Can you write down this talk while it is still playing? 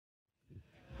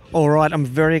All right, I'm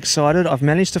very excited. I've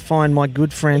managed to find my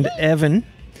good friend Evan,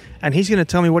 and he's going to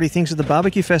tell me what he thinks of the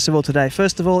barbecue festival today.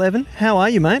 First of all, Evan, how are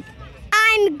you, mate?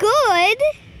 I'm good.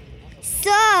 So,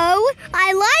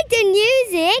 I like the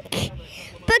music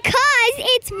because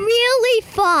it's really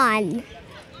fun.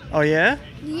 Oh, yeah?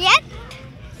 Yep,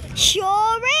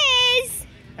 sure is.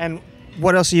 And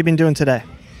what else have you been doing today?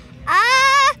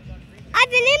 I've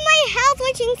been in my house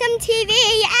watching some TV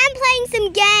and playing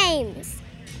some games.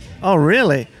 Oh,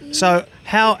 really? So,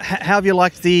 how have you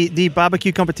liked the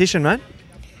barbecue competition, mate?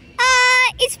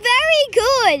 It's very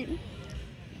good.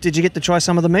 Did you get to try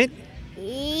some of the meat?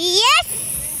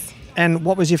 Yes. And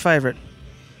what was your favourite?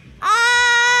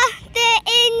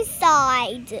 The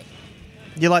inside.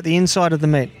 You like the inside of the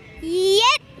meat?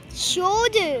 Yep, sure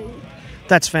do.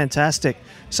 That's fantastic.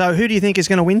 So, who do you think is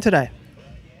going to win today?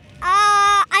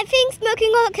 I think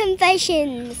Smoking Hot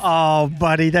Confessions. Oh,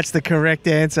 buddy, that's the correct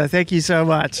answer. Thank you so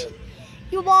much.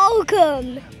 You're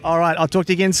welcome. All right, I'll talk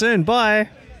to you again soon. Bye.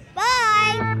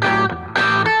 Bye.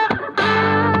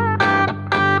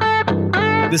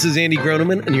 This is Andy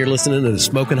Groneman, and you're listening to the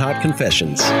Smoking Hot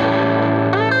Confessions.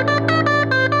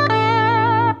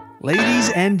 Ladies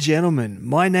and gentlemen,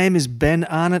 my name is Ben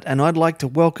Arnott, and I'd like to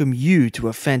welcome you to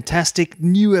a fantastic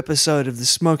new episode of the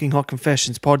Smoking Hot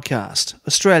Confessions podcast,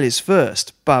 Australia's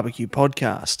first barbecue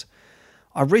podcast.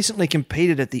 I recently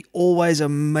competed at the always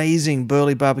amazing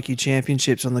Burleigh Barbecue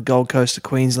Championships on the Gold Coast of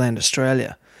Queensland,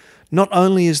 Australia. Not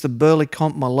only is the Burleigh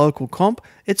comp my local comp,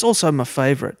 it's also my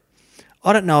favourite.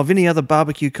 I don't know of any other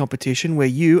barbecue competition where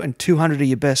you and 200 of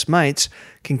your best mates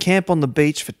can camp on the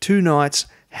beach for 2 nights,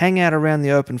 hang out around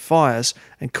the open fires,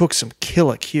 and cook some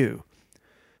killer Q.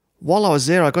 While I was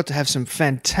there, I got to have some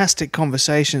fantastic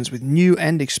conversations with new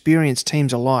and experienced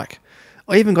teams alike.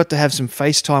 I even got to have some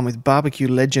FaceTime with barbecue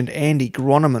legend Andy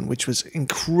Groneman, which was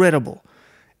incredible.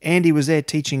 Andy was there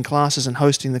teaching classes and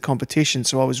hosting the competition,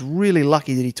 so I was really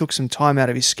lucky that he took some time out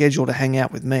of his schedule to hang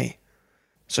out with me.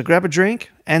 So grab a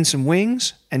drink and some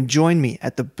wings and join me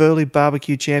at the Burleigh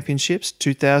Barbecue Championships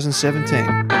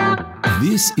 2017.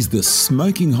 This is the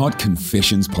Smoking Hot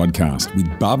Confessions podcast with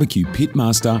barbecue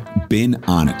pitmaster Ben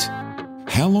Arnott.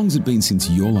 How long's it been since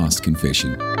your last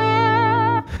confession?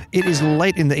 It is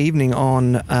late in the evening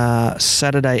on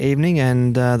Saturday evening,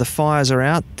 and the fires are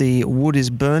out, the wood is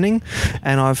burning,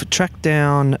 and I've tracked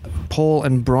down Paul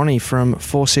and Bronnie from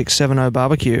 4670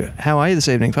 Barbecue. How are you this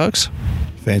evening, folks?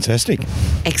 Fantastic.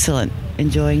 Excellent.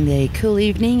 Enjoying the cool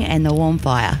evening and the warm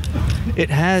fire. It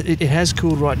has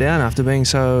cooled right down after being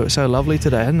so lovely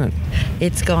today, hasn't it?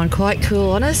 It's gone quite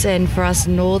cool on us, and for us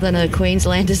northerner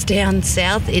Queenslanders down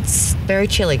south, it's very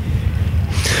chilly.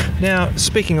 Now,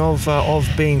 speaking of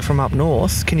being from up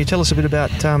north, can you tell us a bit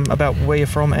about where you're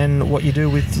from and what you do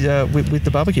with the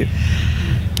barbecue?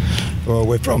 Well,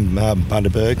 we're from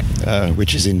Bundaberg,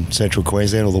 which is in central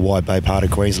Queensland, or the Wide Bay part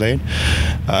of Queensland.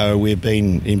 We've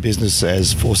been in business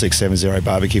as 4670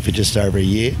 Barbecue for just over a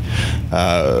year.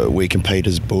 We compete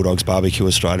as Bulldogs Barbecue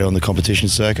Australia on the competition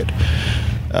circuit.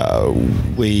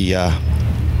 We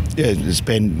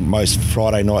spend most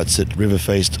Friday nights at River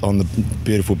Feast on the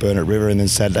beautiful Burnett River, and then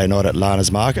Saturday night at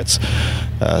Lana's Markets.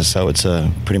 So it's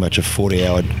pretty much a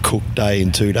 40-hour cook day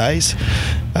in 2 days.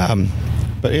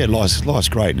 But yeah, life's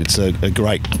great. It's a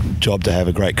great job to have,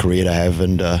 a great career to have,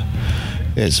 and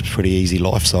it's a pretty easy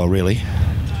lifestyle, really.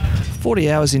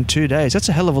 40 hours in 2 days, that's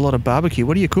a hell of a lot of barbecue.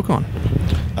 What do you cook on?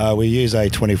 We use a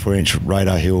 24-inch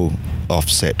Radar Hill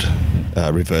offset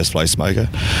reverse flow smoker.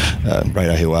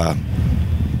 Radar Hill are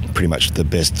pretty much the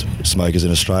best smokers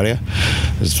in Australia.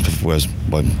 What's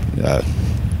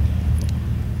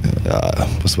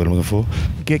the word I'm looking for?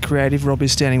 Get creative. Rob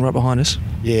is standing right behind us.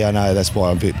 Yeah, I know. That's why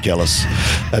I'm a bit jealous,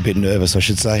 a bit nervous, I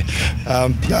should say.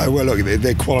 No, well, look,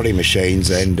 they're quality machines,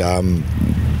 and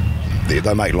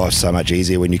they make life so much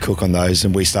easier when you cook on those.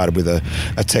 And we started with a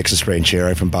Texas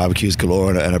Ranchero from Barbecues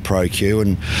Galore and a Pro Q,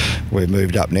 and we've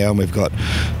moved up now, and we've got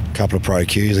a couple of Pro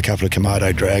Qs, a couple of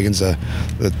Kamado Dragons, the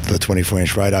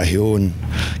 24-inch Radar Hill, and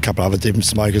a couple of other different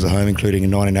smokers at home, including a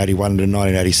 1981 and a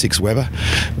 1986 Weber,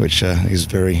 which is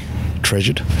very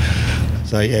treasured.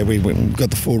 So yeah, we've got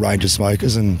the full range of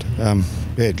smokers, and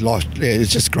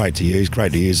it's just great to use.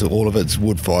 Great to use. All of it's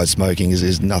wood-fired smoking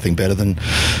is nothing better than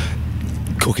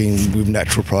cooking with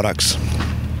natural products.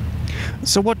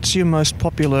 So what's your most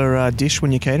popular dish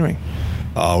when you're catering?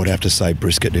 I would have to say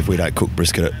brisket. If we don't cook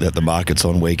brisket at the markets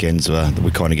on weekends,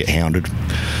 we kind of get hounded.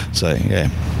 So, yeah.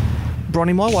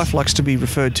 Bronnie, my wife likes to be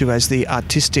referred to as the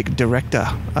artistic director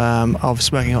of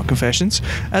Smoking Hot Confessions.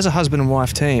 As a husband and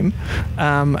wife team,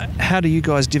 how do you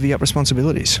guys divvy up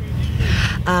responsibilities?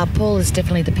 Paul is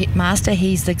definitely the pit master.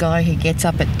 He's the guy who gets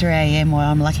up at 3 a.m. while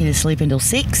I'm lucky to sleep until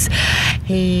 6.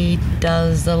 He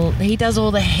does all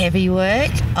the heavy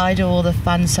work. I do all the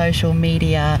fun social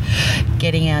media,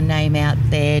 getting our name out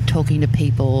there, talking to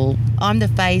people. I'm the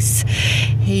face.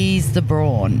 He's the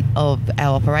brawn of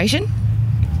our operation.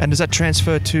 And does that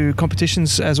transfer to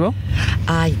competitions as well?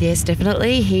 Yes,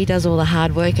 definitely. He does all the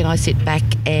hard work and I sit back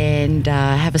and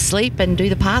have a sleep and do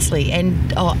the parsley.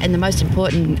 And the most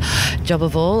important job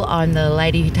of all, I'm the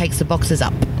lady who takes the boxes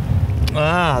up.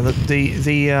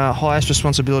 The highest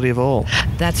responsibility of all.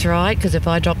 That's right, because if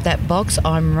I drop that box,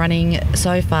 I'm running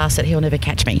so fast that he'll never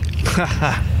catch me.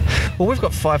 Well, we've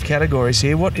got 5 categories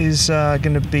here. What is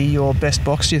going to be your best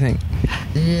box, do you think?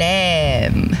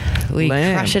 Lamb. We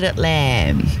crush it at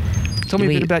lamb. Tell me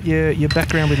a bit about your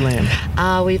background with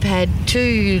lamb. We've had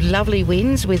 2 lovely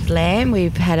wins with lamb.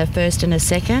 We've had a first and a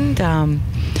second.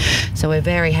 So we're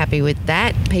very happy with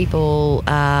that. People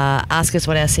ask us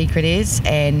what our secret is,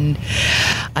 and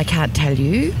I can't tell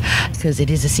you because it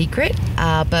is a secret.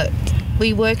 But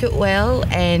we work it well,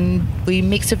 and we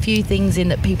mix a few things in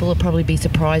that people will probably be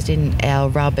surprised in our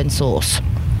rub and sauce.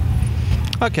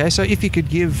 Okay, so if you could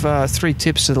give 3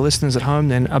 tips to the listeners at home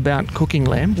then about cooking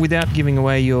lamb, without giving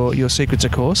away your secrets,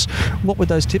 of course, what would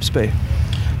those tips be?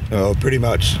 Pretty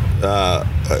much a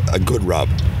good rub.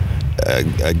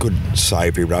 A good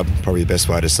savoury rub, probably the best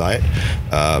way to say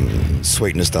it.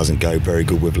 Sweetness doesn't go very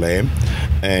good with lamb,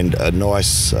 and a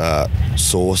nice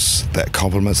sauce that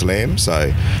complements lamb.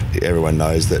 So everyone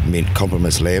knows that mint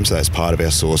complements lamb, so that's part of our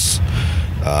sauce.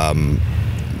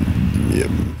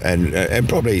 And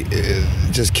probably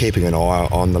just keeping an eye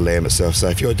on the lamb itself. So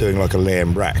if you're doing like a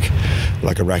lamb rack,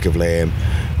 like a rack of lamb,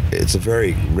 it's a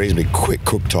very reasonably quick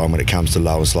cook time when it comes to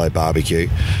low and slow barbecue.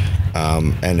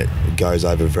 And it goes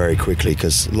over very quickly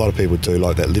because a lot of people do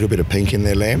like that little bit of pink in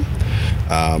their lamb,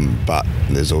 but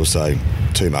there's also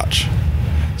too much.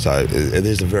 So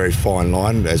there's a very fine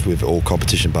line, as with all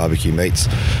competition barbecue meats.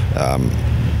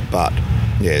 But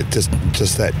yeah, just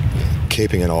that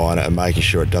keeping an eye on it and making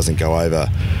sure it doesn't go over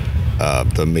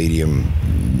the medium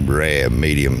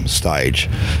stage,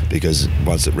 because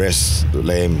once it rests, the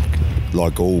lamb,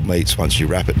 like all meats, once you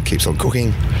wrap it, it keeps on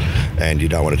cooking, and you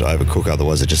don't want it to overcook,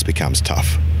 otherwise it just becomes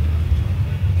tough.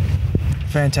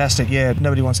 Fantastic. Yeah,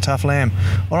 nobody wants tough lamb.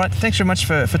 All right, thanks very much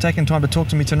for taking time to talk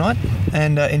to me tonight,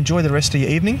 and enjoy the rest of your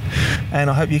evening, and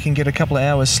I hope you can get a couple of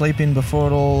hours sleep in before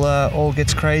it all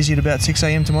gets crazy at about 6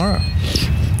 a.m. tomorrow.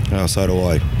 Oh, so do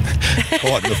I.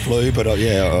 Fighting the flu, but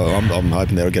I'm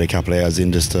hoping that I'll get a couple of hours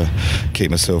in just to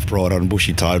keep myself bright on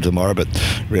bushy-tailed tomorrow. But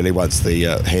really, once the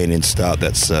hand-ins start,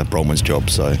 that's Bronwyn's job.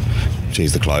 So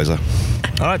she's the closer.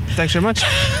 All right, thanks very much.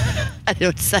 I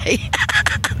don't say.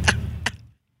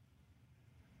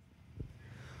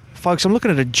 Folks, I'm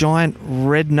looking at a giant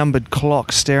red numbered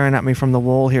clock staring at me from the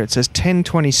wall here. It says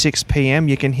 10:26 p.m.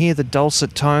 You can hear the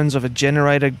dulcet tones of a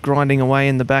generator grinding away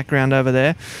in the background over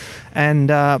there.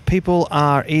 And people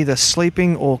are either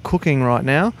sleeping or cooking right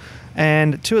now.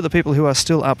 And 2 of the people who are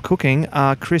still up cooking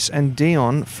are Chris and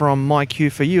Dion from My Q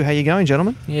For You. How you going,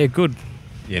 gentlemen? Yeah, good.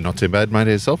 Yeah, not too bad, mate.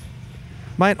 Yourself?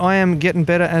 Mate, I am getting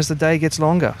better as the day gets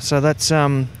longer. So that's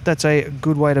a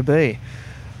good way to be.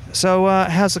 So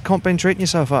how's the comp been treating you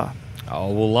so far?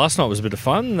 Oh, well, last night was a bit of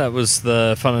fun. That was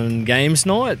the fun and games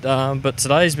night. But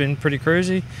today's been pretty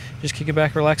cruisy. Just kicking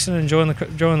back, relaxing, enjoying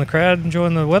the crowd,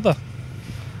 enjoying the weather.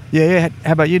 Yeah.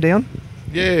 How about you, Dion?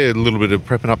 Yeah, a little bit of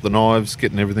prepping up the knives,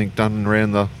 getting everything done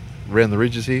around the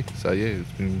ridges here. So yeah, it's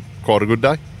been quite a good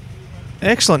day.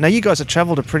 Excellent. Now you guys have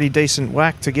travelled a pretty decent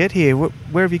whack to get here.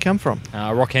 Where have you come from?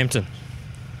 Rockhampton,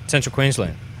 Central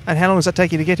Queensland. And how long does that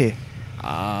take you to get here?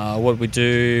 What we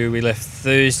do, we left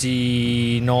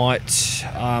Thursday night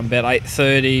about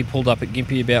 8:30, pulled up at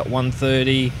Gympie about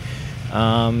 1:30,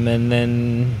 and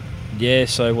then,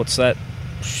 so what's that,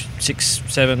 6,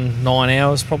 7, 9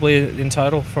 hours probably in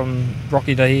total from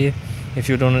Rocky to here, if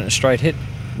you're doing it in a straight hit.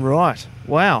 Right.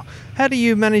 Wow. How do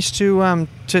you manage to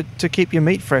keep your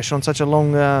meat fresh on such a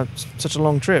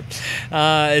long trip?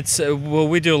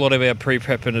 We do a lot of our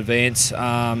pre-prep in advance,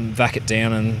 vac it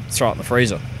down and throw it in the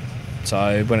freezer.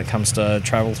 So when it comes to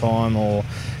travel time, or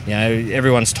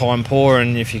everyone's time poor,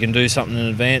 and if you can do something in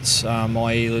advance,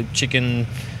 i.e. chicken,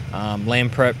 lamb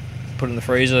prep, put it in the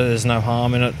freezer, there's no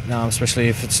harm in it, especially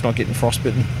if it's not getting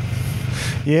frostbitten.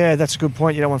 Yeah, that's a good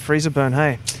point. You don't want freezer burn,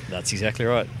 hey? That's exactly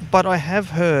right. But I have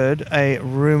heard a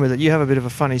rumour that you have a bit of a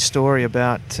funny story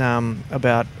about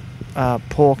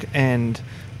pork and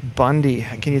Bundy.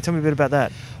 Can you tell me a bit about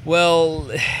that?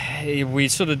 Well, we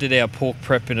sort of did our pork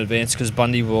prep in advance because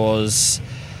Bundy was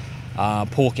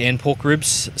pork and pork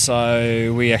ribs.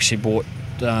 So we actually bought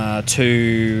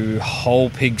 2 whole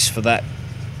pigs for that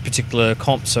particular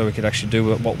comp, so we could actually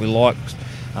do what we liked.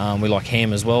 We like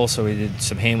ham as well, so we did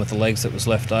some ham with the legs that was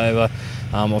left over.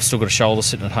 I've still got a shoulder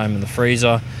sitting at home in the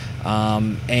freezer,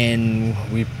 and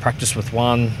we practiced with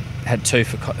one, had two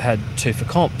for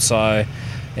comp. So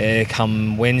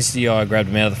come Wednesday, I grabbed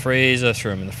them out of the freezer,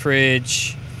 threw them in the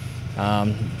fridge,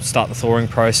 start the thawing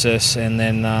process, and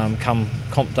then come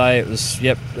comp day, it was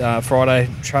Friday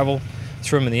travel,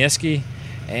 threw them in the esky,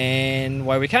 and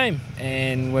away we came.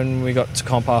 And when we got to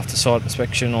comp after site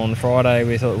inspection on Friday,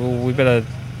 we thought, well, we better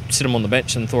sit them on the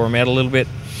bench and thaw them out a little bit.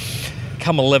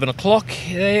 Come 11 o'clock,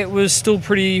 it was still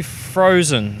pretty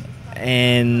frozen,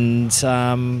 and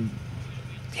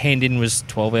hand in was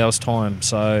 12 hours time.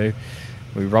 So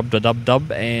we rubbed a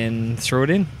dub and threw it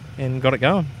in and got it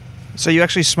going. So you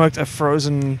actually smoked a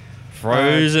frozen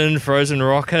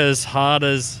rock as hard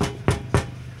as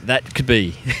that could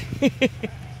be.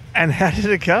 And how did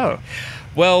it go?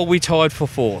 Well, we tied for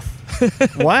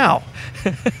 4th. Wow.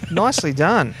 Nicely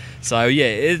done. So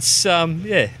it's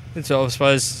I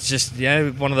suppose just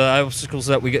one of the obstacles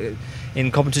that we get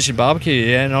in competition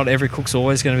barbecue. Not every cook's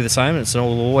always going to be the same, and it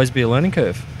will always be a learning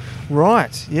curve.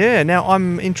 Right. Yeah. Now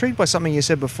I'm intrigued by something you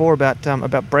said before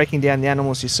about breaking down the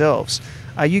animals yourselves.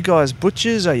 Are you guys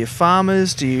butchers? Are you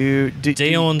farmers? Do you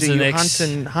hunt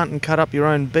and cut up your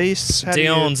own beasts?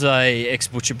 Dion's a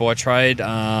ex-butcher by trade,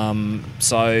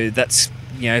 so that's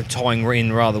tying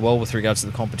in rather well with regards to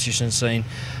the competition scene.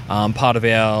 Part of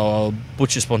our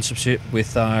butcher sponsorship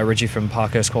with Reggie from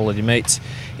Parkhurst Quality Meats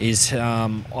is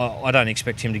I don't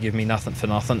expect him to give me nothing for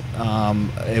nothing.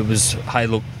 It was, hey,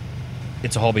 look,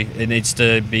 it's a hobby. It needs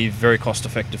to be very cost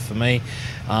effective for me.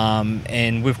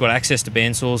 And we've got access to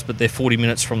bandsaws, but they're 40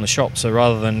 minutes from the shop. So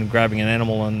rather than grabbing an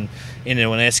animal and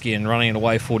into an esky and running it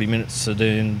away 40 minutes to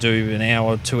do an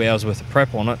hour, 2 hours worth of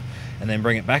prep on it, and then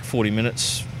bring it back 40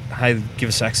 minutes, hey, give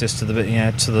us access to the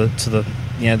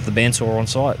bandsaw on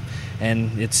site,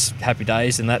 and it's happy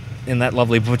days in that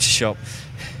lovely butcher shop.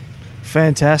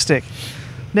 Fantastic.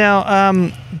 Now,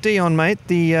 Dion, mate,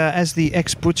 as the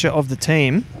ex-butcher of the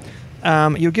team,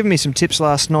 you were giving me some tips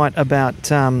last night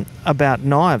about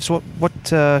knives.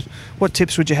 What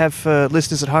tips would you have for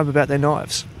listeners at home about their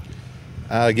knives?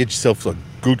 Get yourself a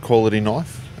good quality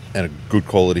knife and a good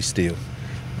quality steel.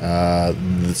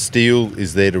 The steel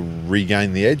is there to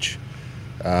regain the edge.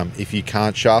 If you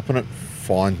can't sharpen it,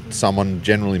 find someone.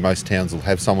 Generally, most towns will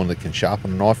have someone that can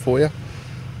sharpen a knife for you.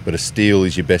 But a steel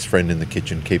is your best friend in the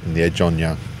kitchen, keeping the edge on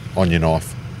your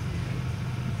knife.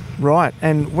 Right.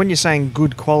 And when you're saying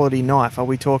good quality knife, are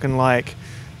we talking like,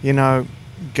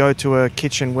 go to a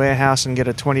kitchen warehouse and get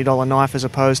a $20 knife as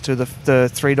opposed to the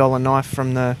 $3 knife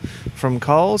from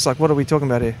Coles? Like, what are we talking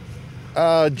about here?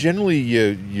 Generally,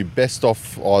 you're best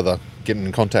off either getting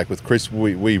in contact with Chris.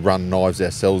 We run knives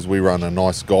ourselves. We run a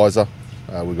nice geyser.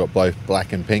 We've got both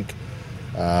black and pink.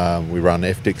 We run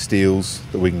FDIC steels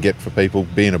that we can get for people.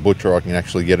 Being a butcher, I can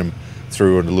actually get them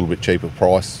through at a little bit cheaper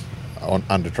price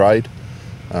under trade.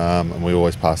 And we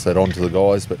always pass that on to the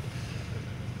guys. But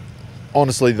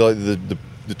honestly, the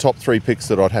top 3 picks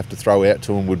that I'd have to throw out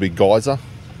to them would be geyser.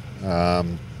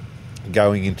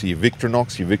 Going into your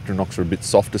Victorinox. Your Victorinox are a bit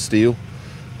softer steel,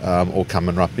 or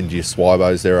coming up into your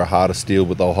Swibos, they're a harder steel,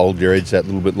 but they'll hold your edge that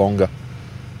little bit longer.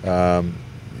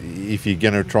 If you're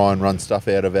going to try and run stuff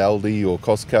out of Aldi or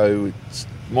Costco, it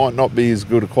might not be as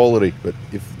good a quality, but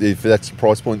if that's the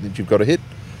price point that you've got to hit,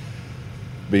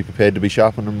 be prepared to be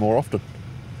sharpening more often.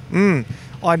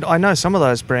 I know some of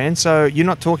those brands, so you're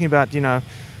not talking about, you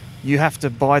have to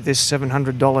buy this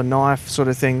 $700 knife sort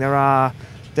of thing. There are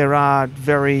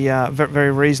very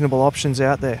very reasonable options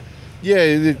out there.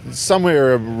 Yeah,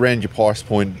 somewhere around your price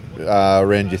point,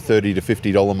 around your $30 to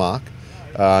 $50 mark,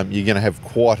 you're going to have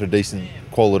quite a decent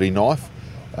quality knife.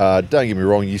 Don't get me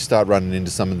wrong, you start running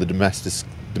into some of the Damascus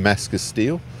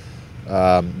steel.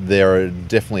 They're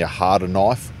definitely a harder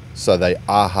knife, so they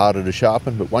are harder to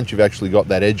sharpen, but once you've actually got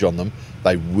that edge on them,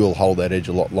 they will hold that edge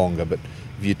a lot longer. But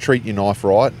if you treat your knife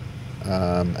right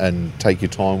and take your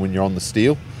time when you're on the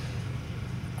steel,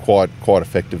 quite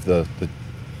effective, that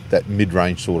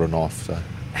mid-range sort of knife. So,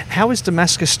 how is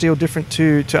Damascus steel different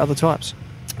to other types?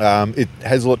 It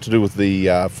has a lot to do with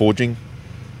the forging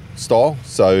style.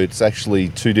 So it's actually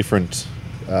 2 different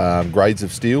grades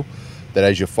of steel that,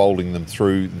 as you're folding them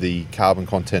through, the carbon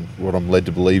content, what I'm led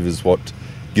to believe, is what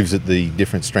gives it the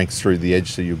different strengths through the edge,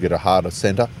 so you'll get a harder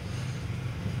centre,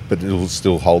 but it'll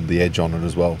still hold the edge on it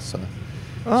as well. So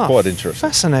it's quite interesting.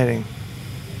 Fascinating.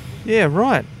 Yeah,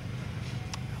 right.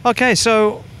 Okay,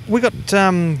 so we got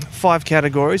 5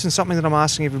 categories, and something that I'm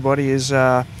asking everybody is,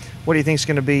 what do you think is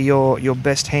going to be your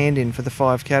best hand in for the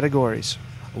 5 categories?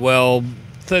 Well,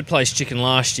 third place chicken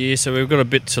last year, so we've got a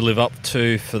bit to live up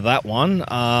to for that one.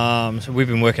 So we've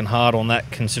been working hard on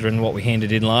that, considering what we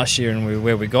handed in last year and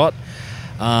where we got.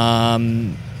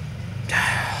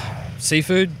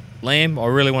 Seafood, lamb. I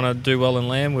really want to do well in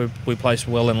lamb. We place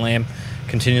well in lamb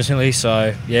continuously,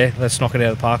 so yeah, let's knock it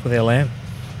out of the park with our lamb.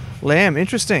 Lamb,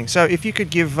 interesting. So if you could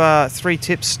give 3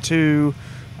 tips to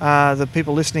the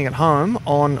people listening at home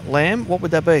on lamb, what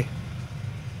would that be?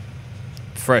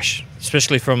 Fresh,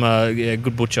 especially from a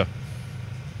good butcher.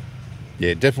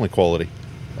 Yeah, definitely quality.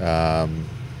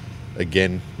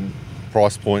 Again,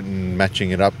 price point and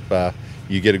matching it up.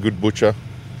 You get a good butcher.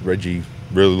 Reggie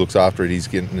really looks after it. He's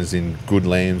getting us in good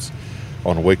lambs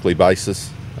on a weekly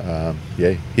basis.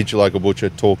 Hit your local butcher,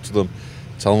 talk to them,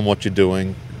 tell them what you're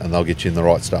doing, and they'll get you in the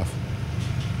right stuff.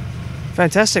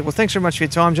 Fantastic. Well, thanks very much for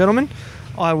your time, gentlemen.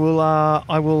 I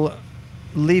will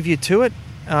leave you to it.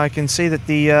 I can see that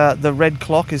the red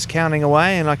clock is counting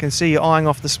away, and I can see you eyeing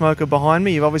off the smoker behind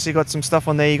me. You've obviously got some stuff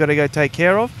on there you've got to go take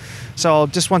care of. So I'll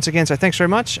just once again say thanks very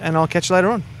much, and I'll catch you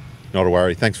later on. Not a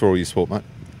worry. Thanks for all your support, mate.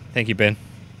 Thank you, Ben.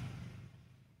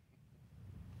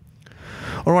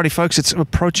 Alrighty, folks, it's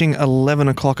approaching 11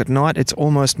 o'clock at night. It's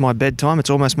almost my bedtime.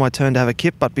 It's almost my turn to have a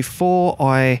kip. But before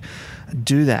I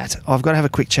do that, I've got to have a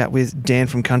quick chat with Dan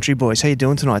from Country Boys. How you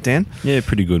doing tonight, Dan? Yeah,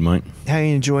 pretty good, mate. How are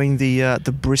you enjoying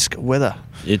the brisk weather?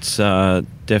 It's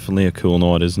definitely a cool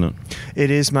night, isn't it? It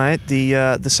is, mate.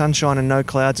 The sunshine and no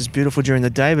clouds is beautiful during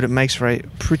the day, but it makes for a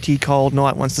pretty cold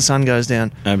night once the sun goes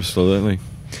down. Absolutely.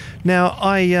 Now,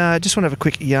 I just want to have a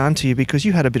quick yarn to you because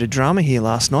you had a bit of drama here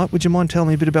last night. Would you mind telling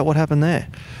me a bit about what happened there?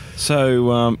 So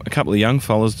a couple of young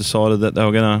fellas decided that they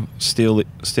were going to steal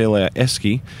our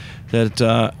esky that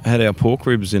had our pork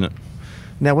ribs in it.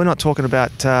 Now, we're not talking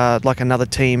about like another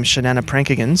team, Shanana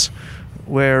Prankigans.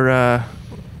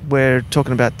 We're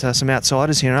talking about some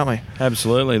outsiders here, aren't we?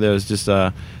 Absolutely. There was just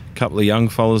a couple of young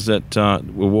fellas that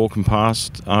were walking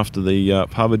past after the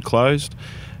pub had closed,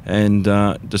 and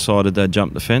decided they'd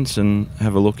jump the fence and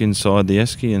have a look inside the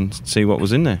esky and see what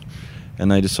was in there. And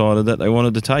they decided that they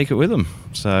wanted to take it with them.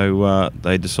 So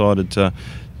they decided to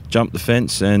jump the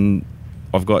fence, and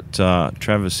I've got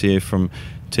Travis here from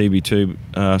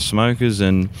TB2 Smokers,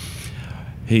 and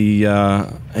he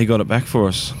got it back for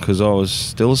us because I was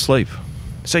still asleep.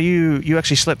 So you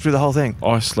actually slept through the whole thing?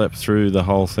 I slept through the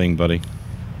whole thing, buddy.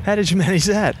 How did you manage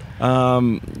that?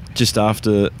 Just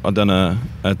after I'd done a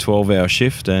 12-hour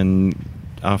shift, and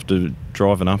after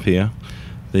driving up here,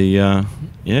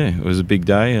 it was a big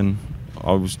day, and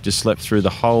I was just slept through the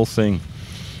whole thing.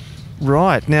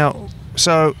 Right. Now,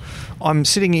 so I'm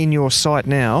sitting in your site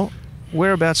now.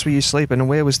 Whereabouts were you sleeping, and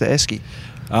where was the esky?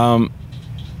 The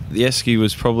esky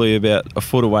was probably about a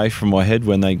foot away from my head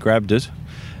when they grabbed it,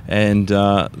 and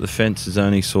the fence is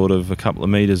only sort of a couple of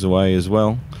metres away as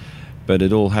well. But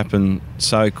it all happened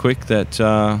so quick that,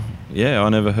 I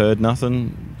never heard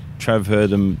nothing. Trav heard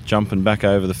them jumping back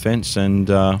over the fence and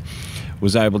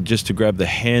was able just to grab the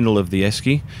handle of the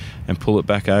esky and pull it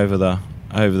back over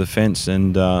the fence.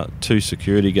 And 2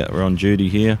 security that were on duty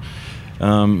here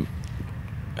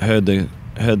heard the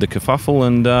kerfuffle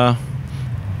and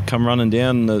come running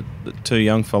down. The 2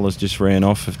 young fellas just ran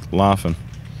off laughing.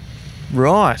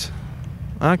 Right.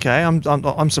 Okay,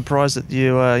 I'm surprised that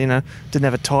you didn't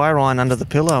have a tyre iron under the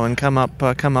pillow and come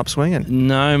up swinging.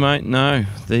 No, mate, no.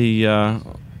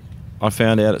 I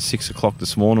found out at 6 o'clock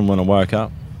this morning when I woke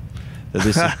up that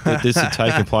this had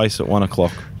taken place at 1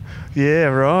 o'clock. Yeah,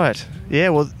 right. Yeah,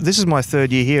 well, this is my 3rd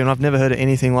year here, and I've never heard of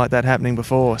anything like that happening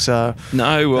before. So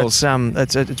no, well,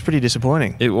 it's pretty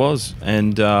disappointing. It was,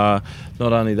 and not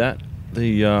only that,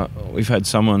 we've had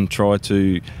someone try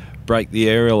to break the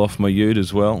aerial off my ute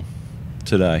as well.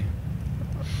 Today,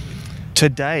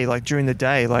 like during the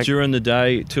day? During the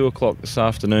day, 2 o'clock this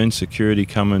afternoon, security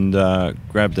come and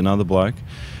grabbed another bloke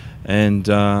and,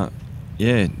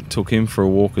 took him for a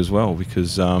walk as well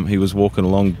because he was walking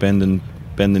along bending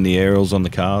the aerials on the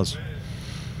cars.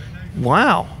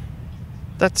 Wow.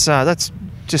 That's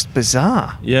just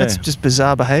bizarre. Yeah. That's just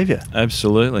bizarre behaviour.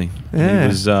 Absolutely.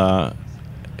 Yeah.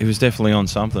 He was definitely on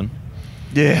something.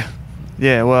 Yeah.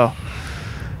 Yeah, well,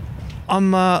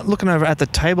 I'm looking over at the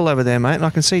table over there, mate, and I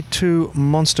can see 2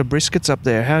 monster briskets up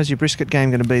there. How's your brisket game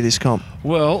going to be this comp?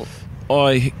 Well,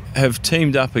 I have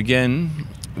teamed up again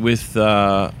with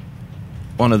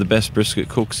one of the best brisket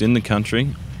cooks in the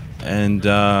country, and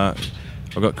I've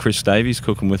got Chris Davies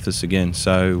cooking with us again.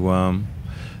 So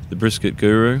the brisket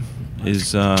guru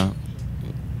is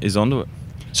onto it.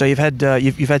 So you've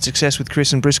had success with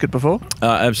Chris and brisket before?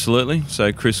 Absolutely.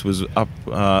 So Chris was up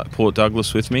Port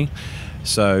Douglas with me.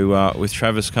 So with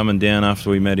Travis coming down after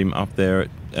we met him up there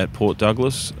at Port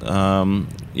Douglas,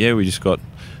 we just got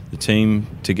the team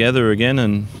together again,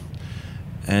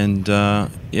 and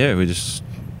we're just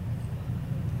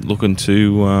looking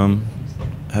to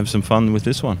have some fun with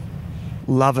this one.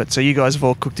 Love it. So you guys have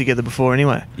all cooked together before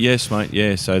anyway? Yes, mate.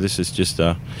 Yeah. So this is just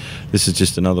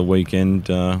another weekend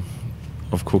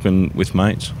of cooking with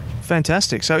mates.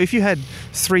 Fantastic. So if you had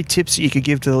 3 tips that you could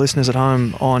give to the listeners at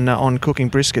home on cooking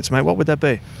briskets, mate, what would that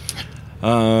be?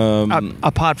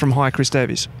 Apart from hi, Chris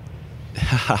Davies.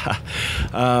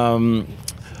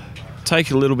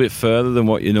 Take it a little bit further than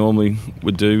what you normally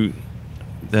would do,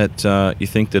 that you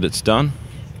think that it's done,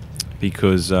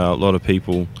 because a lot of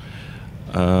people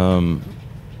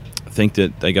think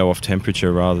that they go off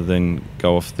temperature rather than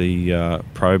go off the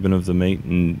probing of the meat,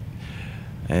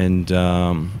 and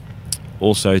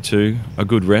also too a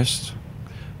good rest.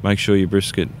 Make sure your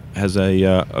brisket has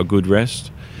a good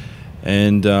rest,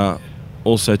 and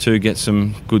also too get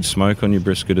some good smoke on your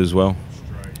brisket as well,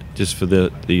 just for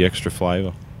the extra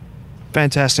flavour.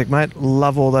 Fantastic, mate.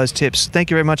 Love all those tips. Thank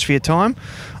you very much for your time.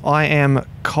 I am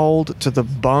cold to the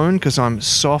bone because I'm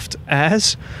soft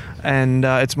as, and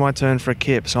it's my turn for a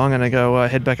kip. So I'm going to go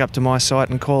head back up to my site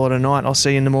and call it a night. I'll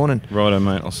see you in the morning. Righto,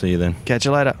 mate. I'll see you then. Catch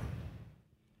you later.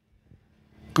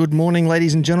 Good morning,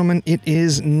 ladies and gentlemen. It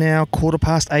is now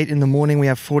 8:15 in the morning. We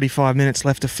have 45 minutes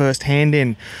left of first hand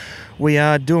in. We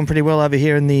are doing pretty well over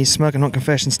here in the Smoking Hot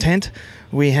Confessions tent.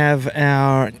 We have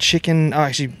our chicken.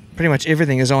 Actually, pretty much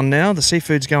everything is on now. The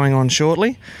seafood's going on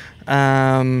shortly.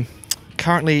 Currently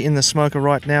in the smoker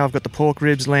right now, I've got the pork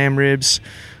ribs, lamb ribs.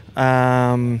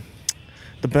 The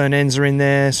burn ends are in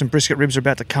there. Some brisket ribs are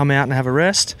about to come out and have a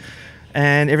rest.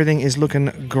 And everything is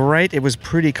looking great. It was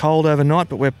pretty cold overnight,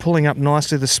 but we're pulling up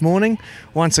nicely this morning.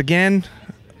 Once again,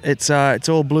 it's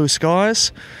all blue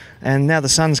skies. And now the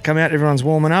sun's come out, everyone's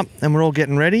warming up, and we're all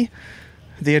getting ready.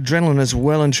 The adrenaline is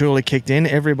well and truly kicked in.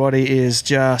 Everybody is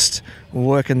just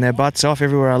working their butts off.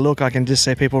 Everywhere I look, I can just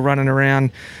see people running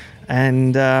around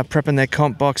and prepping their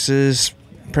comp boxes,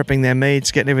 prepping their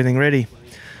meats, getting everything ready.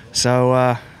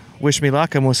 So wish me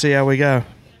luck, and we'll see how we go.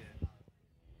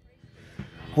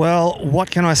 Well,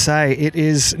 what can I say? It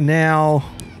is now...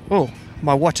 Oh,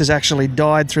 my watch has actually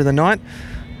died through the night.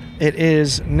 It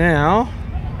is now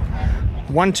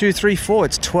 1, 2, 3, 4.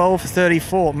 It's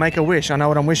 12:34. Make a wish. I know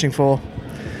what I'm wishing for.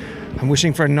 I'm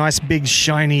wishing for a nice big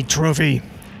shiny trophy.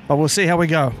 But we'll see how we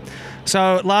go.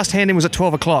 So last hand in was at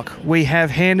 12 o'clock. We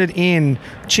have handed in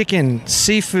chicken,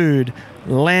 seafood,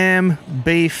 lamb,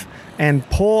 beef and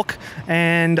pork.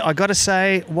 And I got to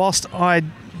say, whilst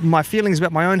my feelings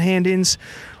about my own hand-ins,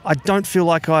 I don't feel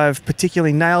like I've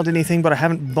particularly nailed anything, but I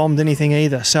haven't bombed anything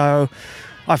either. So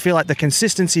I feel like the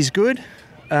consistency's good,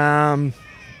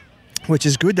 which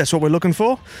is good. That's what we're looking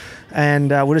for.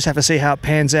 And we'll just have to see how it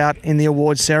pans out in the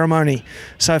awards ceremony.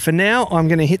 So for now, I'm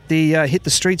going to hit the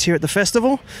streets here at the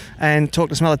festival and talk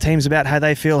to some other teams about how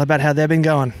they feel about how they've been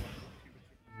going.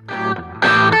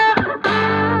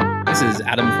 This is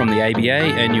Adam from the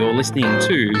ABA, and you're listening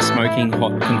to Smoking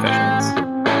Hot Confessions.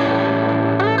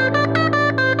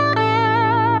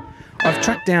 I've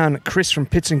tracked down Chris from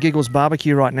Pits and Giggles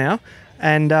Barbecue right now,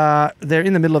 and they're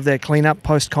in the middle of their clean-up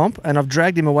post-comp, and I've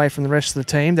dragged him away from the rest of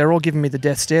the team. They're all giving me the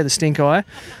death stare, the stink eye,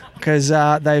 because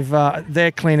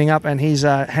they're cleaning up and he's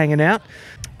hanging out.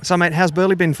 So, mate, how's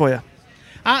Burleigh been for you?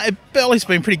 Burleigh's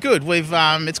been pretty good. We've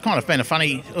it's kind of been a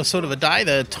funny sort of a day.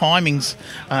 The timings,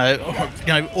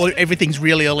 everything's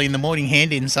really early in the morning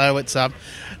hand-in, so it's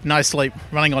no sleep,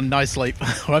 running on no sleep.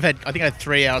 I think I had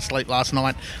 3 hours sleep last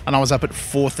night, and I was up at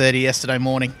 4:30 yesterday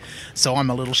morning, so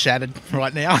I'm a little shattered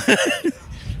right now.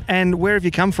 And where have you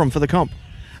come from for the comp?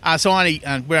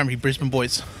 We're only Brisbane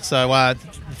boys, so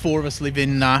 4 of us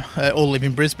all live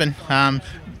in Brisbane.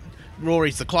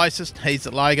 Rory's the closest, he's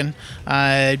at Logan.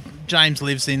 James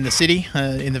lives in the city,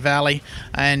 in the valley,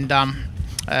 and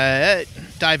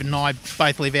David and I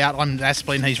both live out. I'm at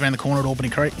Aspley and he's around the corner at Albany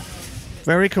Creek.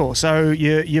 Very cool. So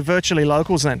you're virtually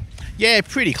locals then? Yeah,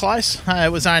 pretty close. I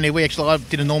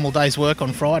did a normal day's work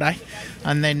on Friday,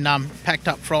 and then packed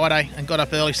up Friday and got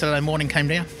up early Saturday morning, came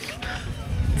down.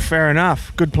 Fair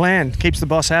enough. Good plan. Keeps the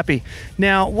boss happy.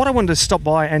 Now, what I wanted to stop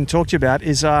by and talk to you about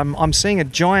is I'm seeing a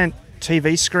giant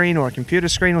TV screen or a computer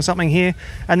screen or something here,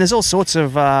 and there's all sorts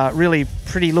of really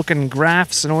pretty looking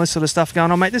graphs and all this sort of stuff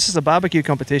going on. Mate, this is a barbecue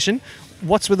competition.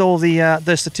 What's with all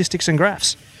the statistics and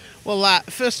graphs? Well,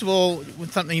 first of all,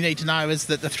 something you need to know is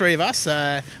that the three of us,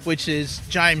 which is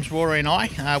James, Rory and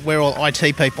I, we're all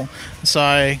IT people.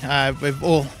 So we've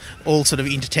all sort of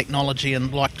into technology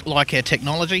and like our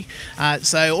technology.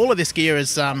 So all of this gear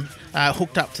is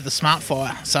hooked up to the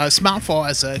SmartFire. So SmartFire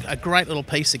is a great little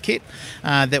piece of kit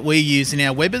that we use in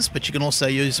our Webbers, but you can also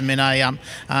use them in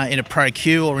a Pro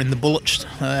Q or in the Bullets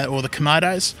or the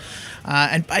Komodos.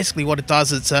 And basically what it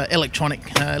does, it's an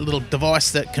electronic little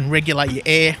device that can regulate your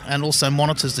air and also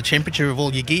monitors the temperature of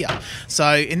all your gear.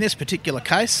 So in this particular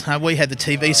case, we had the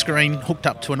TV screen hooked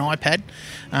up to an iPad,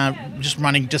 just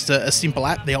running just a simple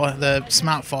app, the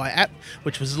SmartFire app,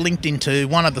 which was linked into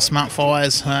one of the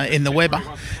SmartFires in the Weber,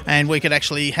 and we could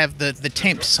actually have the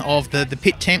temps of the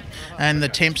pit temp and the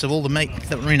temps of all the meat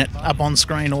that were in it up on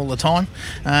screen all the time,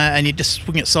 and you just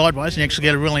swing it sideways and you actually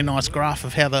get a really nice graph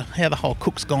of how the whole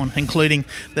cook's gone, including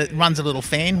that it runs a little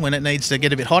fan when it needs to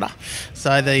get a bit hotter.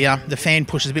 So the fan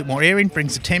pushes a bit more air in,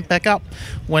 brings the temp back up.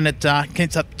 When it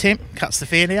gets up the temp, cuts the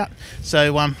fan out.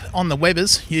 So on the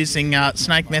Webbers, using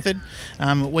snake method,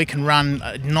 we can run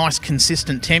a nice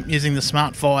consistent temp using the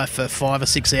SmartFire for 5 or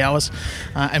 6 hours.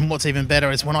 And what's even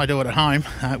better is when I do it at home,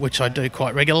 which I do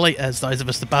quite regularly, as those of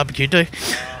us that barbecue do,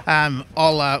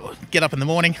 I'll get up in the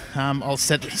morning, I'll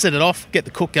set it off, get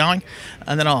the cook going,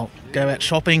 and then I'll go out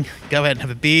shopping, go out and have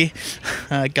a beer,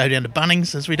 go down to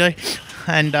Bunnings as we do,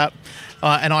 and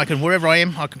I can, wherever I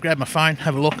am, I can grab my phone,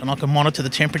 have a look, and I can monitor the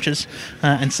temperatures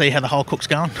and see how the whole cook's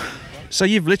going. So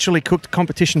you've literally cooked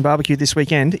competition barbecue this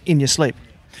weekend in your sleep?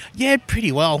 Yeah,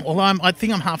 pretty well, although I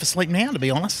think I'm half asleep now, to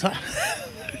be honest.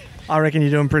 I reckon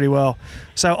you're doing pretty well.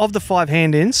 So of the 5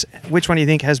 hand-ins, which one do you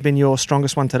think has been your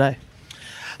strongest one today?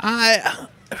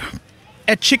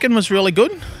 Our chicken was really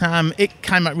good. It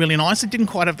came up really nice. It didn't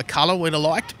quite have the colour we'd have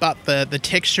liked, but the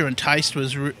texture and taste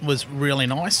was really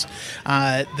nice.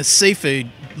 The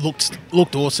seafood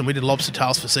looked awesome. We did lobster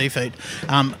tails for seafood,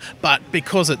 but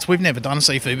because we've never done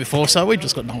seafood before, so we've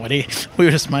just got no idea. We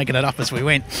were just making it up as we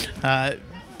went.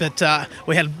 But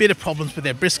we had a bit of problems with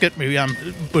our brisket. We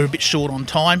were a bit short on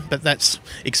time, but that's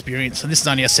experience. And this is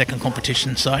only our second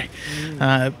competition, so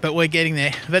but we're getting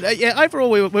there. But yeah, overall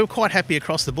we were quite happy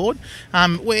across the board.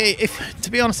 To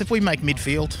be honest, if we make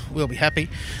midfield, we'll be happy.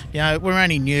 You know, we're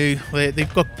only new.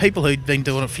 They've got people who've been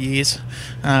doing it for years,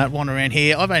 wandering around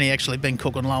here. I've only actually been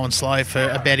cooking low and slow for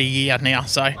about a year now,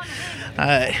 so.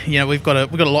 We've got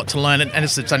a lot to learn, and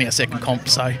it's only our second comp,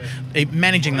 so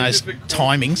managing those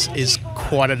timings is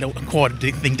quite a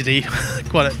thing to do,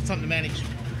 something to manage.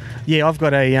 Yeah, I've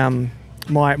got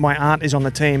my aunt is on the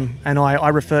team, and I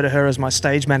refer to her as my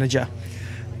stage manager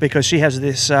because she has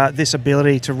this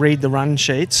ability to read the run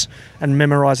sheets and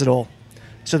memorise it all.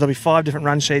 So there'll be 5 different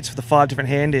run sheets for the 5 different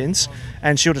hand-ins,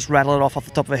 and she'll just rattle it off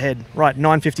the top of her head. Right,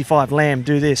 9:55 lamb,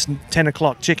 do this. 10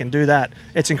 o'clock chicken, do that.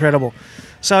 It's incredible.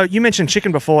 So you mentioned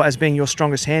chicken before as being your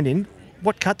strongest hand-in.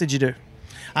 What cut did you do?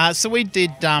 So we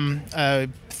did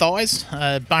thighs,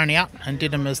 bone out, and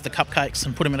did them as the cupcakes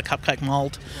and put them in a cupcake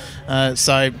mould.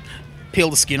 So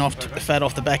peel the skin off, took the fat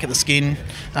off the back of the skin,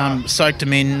 soaked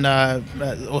them in,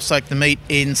 or soaked the meat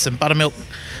in some buttermilk,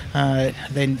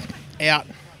 then out,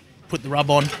 put the rub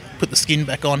on, put the skin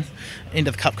back on, into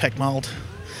the cupcake mould.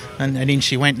 And in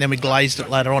she went. Then we glazed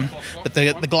it later on, but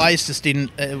the glaze just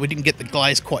didn't. We didn't get the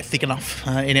glaze quite thick enough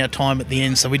in our time at the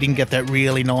end, so we didn't get that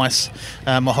really nice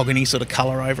mahogany sort of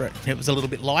colour over it. It was a little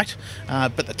bit light,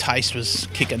 but the taste was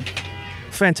kicking.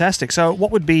 Fantastic. So, what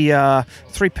would be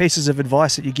 3 pieces of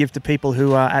advice that you give to people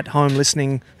who are at home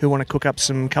listening who want to cook up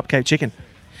some cupcake chicken?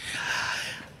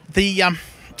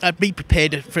 Be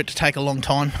prepared for it to take a long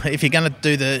time. If you're going to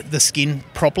do the skin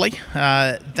properly,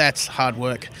 that's hard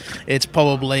work. It's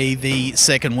probably the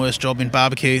second worst job in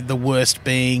barbecue, the worst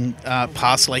being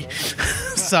parsley.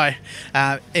 So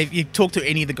if you talk to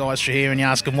any of the guys through here and you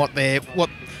ask them what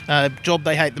job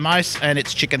they hate the most, and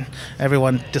it's chicken.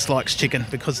 Everyone dislikes chicken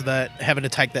because of having to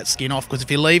take that skin off, because if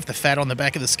you leave the fat on the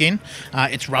back of the skin,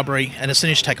 it's rubbery, and as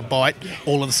soon as you take a bite,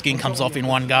 all of the skin comes off in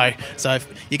one go. So if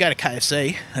you go to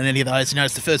KFC and any of those, you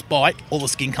notice the first bite, all the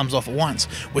skin comes off at once,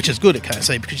 which is good at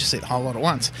KFC because you see the whole lot at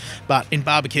once. But in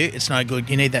barbecue, it's no good.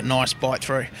 You need that nice bite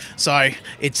through. So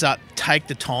it's take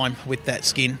the time with that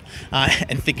skin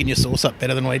and thicken your sauce up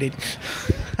better than we did.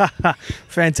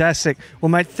 Fantastic. Well,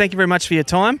 mate, thank you very much for your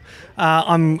time.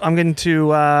 I'm going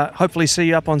to hopefully see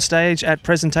you up on stage at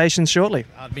presentations shortly.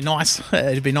 It'd be nice.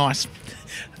 It'd be nice.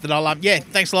 But I'll,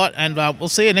 thanks a lot, and we'll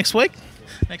see you next week.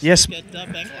 Yes, week at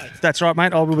Burleigh. That's right,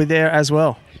 mate. I will be there as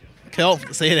well. Cool.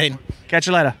 See you then. Catch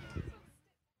you later.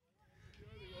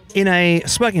 In a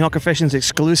Smoking Hot Confessions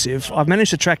exclusive, I've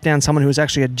managed to track down someone who is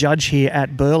actually a judge here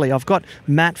at Burleigh. I've got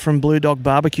Matt from Blue Dog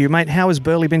BBQ. Mate, how has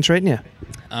Burleigh been treating you?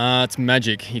 It's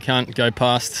magic. You can't go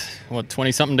past,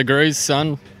 20-something degrees,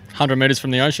 sun, 100 metres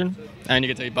from the ocean, and you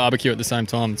get to eat barbecue at the same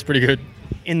time. It's pretty good.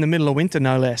 In the middle of winter,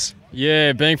 no less.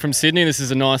 Yeah, being from Sydney, this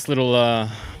is a nice little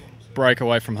break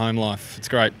away from home life. It's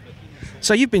great.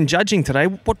 So you've been judging today.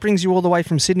 What brings you all the way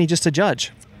from Sydney just to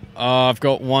judge? I've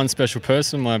got one special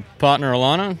person, my partner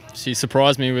Alana. She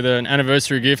surprised me with an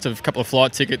anniversary gift of a couple of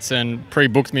flight tickets and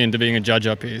pre-booked me into being a judge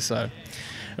up here. So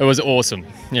it was awesome.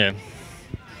 Yeah.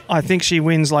 I think she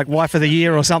wins like Wife of the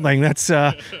Year or something. That's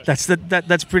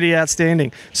pretty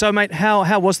outstanding. So, mate,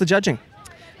 how was the judging?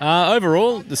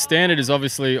 Overall, the standard is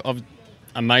obviously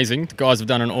amazing. The guys have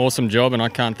done an awesome job, and I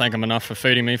can't thank them enough for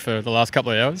feeding me for the last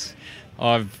couple of hours.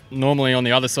 I've normally on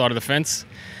the other side of the fence.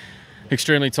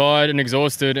 Extremely tired and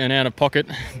exhausted and out of pocket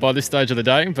by this stage of the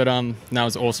day, but no, it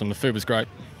was awesome. The food was great.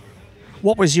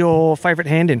 What was your favourite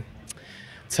hand-in?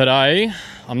 Today,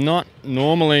 I'm not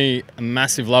normally a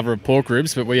massive lover of pork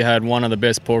ribs, but we had one of the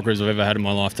best pork ribs I've ever had in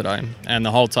my life today, and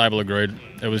the whole table agreed.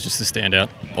 It was just a standout.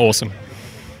 Awesome.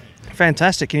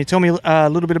 Fantastic. Can you tell me a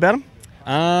little bit about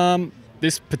them?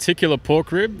 This particular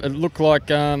pork rib, it looked like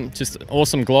just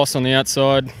awesome gloss on the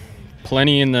outside.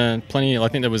 Plenty. I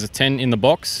think there was a 10 in the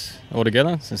box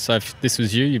altogether. So if this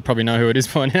was you, you'd probably know who it is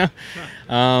by now.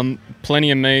 Plenty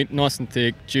of meat, nice and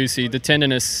thick, juicy. The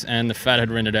tenderness and the fat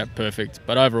had rendered out perfect.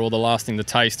 But overall, the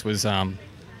taste was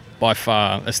by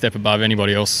far a step above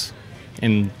anybody else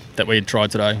that we had tried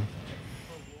today.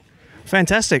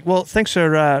 Fantastic. Well, thanks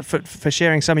for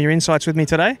sharing some of your insights with me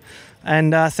today,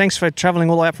 and thanks for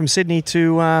travelling all the way up from Sydney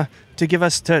to give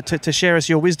us to share us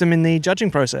your wisdom in the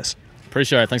judging process.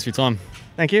 Appreciate it. Thanks for your time.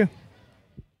 Thank you.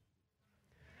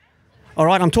 All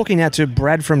right, I'm talking now to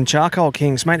Brad from Charcoal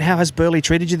Kings. Mate, how has Burleigh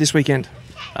treated you this weekend?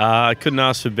 I couldn't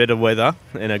ask for better weather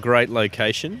and a great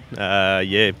location.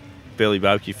 Burleigh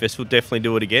Barbecue Festival, definitely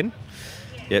do it again.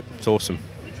 Yep, it's awesome.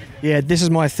 Yeah, this is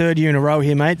my third year in a row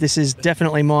here, mate. This is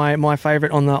definitely my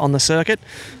favourite on the circuit,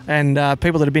 and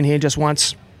people that have been here just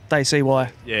once, they see why.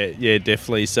 Yeah,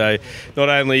 definitely. So not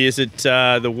only is it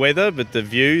the weather, but the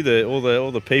view,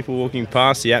 all the people walking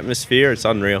past, the atmosphere, it's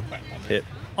unreal. Yep.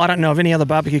 I don't know of any other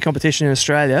barbecue competition in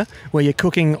Australia where you're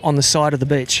cooking on the side of the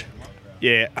beach.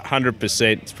 Yeah,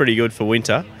 100%. It's pretty good for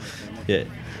winter. Yeah.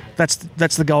 That's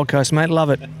the Gold Coast, mate. Love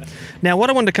it. Now, what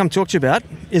I wanted to come talk to you about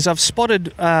is I've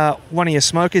spotted one of your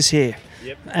smokers here.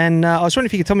 Yep. And I was wondering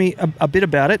if you could tell me a bit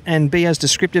about it and be as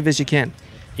descriptive as you can.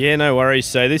 Yeah, no worries.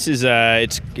 So this is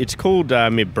it's called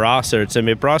Mibrasa. It's a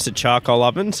Mibrasa charcoal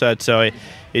oven. So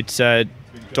it's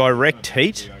direct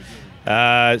heat.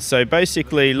 So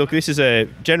basically, look, this is a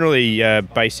generally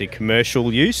basic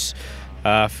commercial use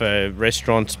for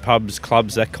restaurants, pubs,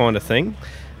 clubs, that kind of thing,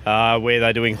 where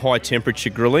they're doing high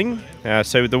temperature grilling.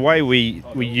 So the way we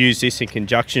use this in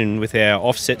conjunction with our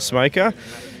offset smoker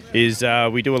is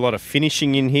we do a lot of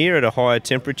finishing in here at a higher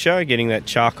temperature, getting that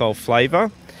charcoal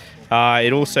flavour.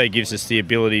 It also gives us the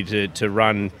ability to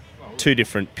run two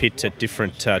different pits at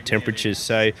different temperatures.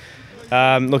 So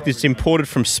look, it's imported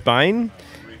from Spain.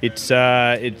 It's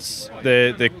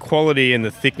the quality and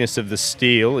the thickness of the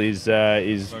steel is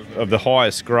of the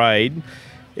highest grade.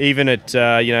 Even at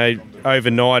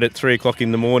overnight at 3 o'clock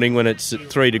in the morning when it's at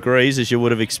 3 degrees, as you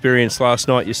would have experienced last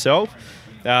night yourself,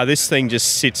 this thing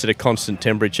just sits at a constant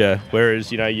temperature.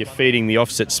 Whereas you're feeding the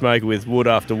offset smoker with wood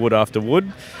after wood after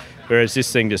wood, whereas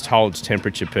this thing just holds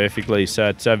temperature perfectly. So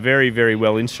it's very, very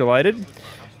well insulated.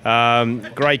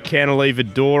 Great cantilever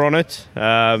door on it,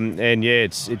 and yeah,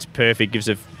 it's perfect. Gives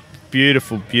a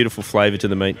beautiful, beautiful flavour to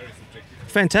the meat.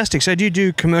 Fantastic. So do you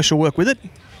do commercial work with it?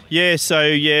 Yeah,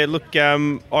 look,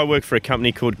 I work for a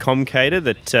company called Comcater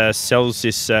that sells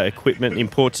this equipment,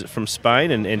 imports it from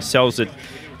Spain and sells it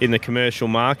in the commercial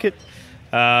market.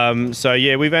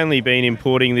 We've only been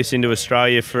importing this into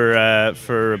Australia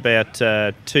for about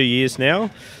 2 years now.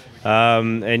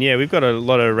 We've got a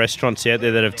lot of restaurants out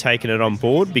there that have taken it on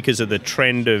board because of the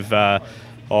trend of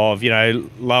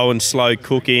low and slow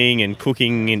cooking and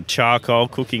cooking in charcoal,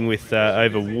 cooking with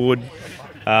over wood.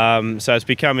 So it's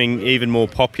becoming even more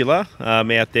popular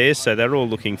out there. So they're all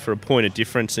looking for a point of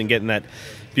difference and getting that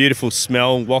beautiful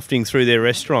smell wafting through their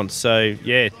restaurants. So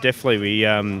yeah, definitely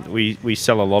we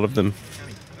sell a lot of them.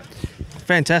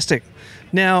 Fantastic.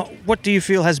 Now, what do you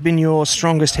feel has been your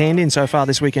strongest hand-in so far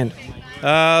this weekend?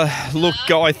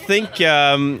 Look, I think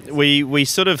we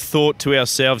sort of thought to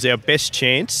ourselves our best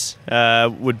chance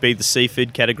would be the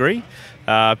seafood category,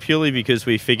 purely because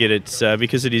we figured it's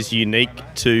because it is unique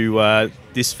to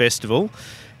this festival,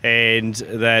 and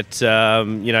that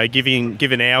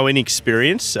given our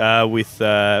inexperience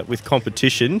with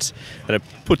competitions, that it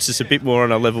puts us a bit more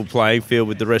on a level playing field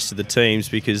with the rest of the teams,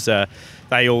 because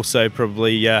they also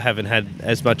probably haven't had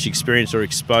as much experience or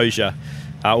exposure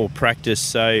or practice.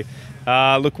 So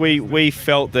look, we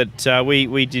felt that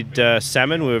we did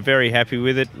salmon. We were very happy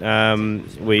with it.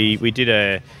 We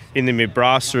did in the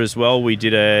Mibrasa as well. We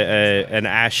did an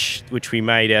ash which we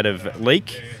made out of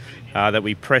leek. That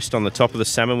we pressed on the top of the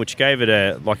salmon, which gave it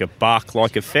a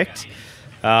bark-like effect.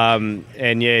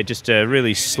 Just a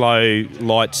really slow,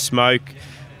 light smoke.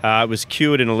 It was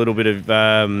cured in a little bit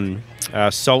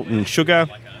of salt and sugar.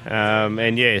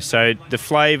 So the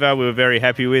flavour we were very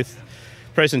happy with.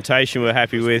 Presentation we were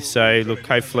happy with. So look,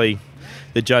 hopefully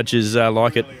the judges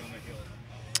like it.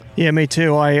 Yeah, me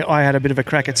too. I had a bit of a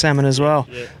crack at salmon as well.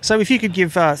 Yeah. So if you could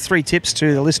give 3 tips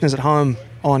to the listeners at home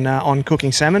on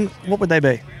cooking salmon, what would they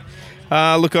be?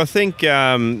 Look, I think if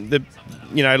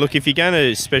you're going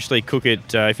to especially cook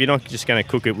it, if you're not just going to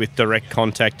cook it with direct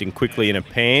contact and quickly in a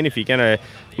pan, if you're going to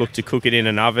look to cook it in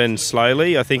an oven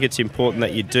slowly, I think it's important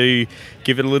that you do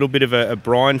give it a little bit of a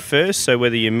brine first. So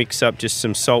whether you mix up just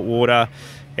some salt water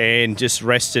and just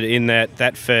rest it in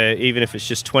that for, even if it's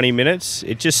just 20 minutes,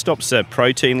 it just stops the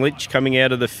protein leach coming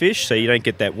out of the fish, so you don't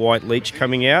get that white leach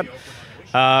coming out.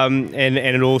 And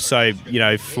it also,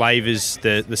 flavours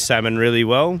the salmon really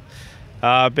well.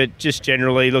 But just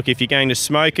generally, look, if you're going to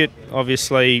smoke it,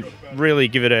 obviously really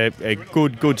give it a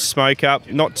good smoke up,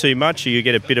 not too much, or you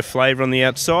get a bit of flavour on the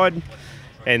outside,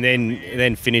 and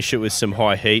then finish it with some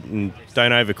high heat, and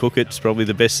don't overcook it. It's probably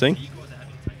the best thing.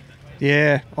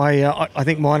 Yeah, I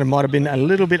think mine might have been a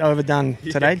little bit overdone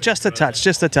today, just a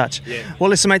touch. Yeah. Well,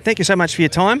 listen, mate, thank you so much for your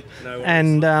time,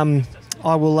 and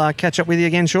I will catch up with you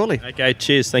again shortly. Okay,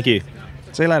 cheers, thank you.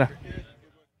 See you later.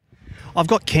 I've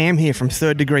got Cam here from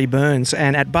Third Degree Burns,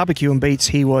 and at Barbecue and Beats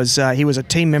he was a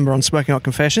team member on Smoking Hot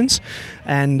Confessions,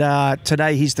 and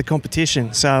today he's the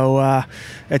competition. So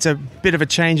it's a bit of a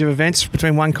change of events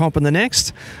between one comp and the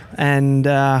next, and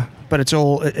but it's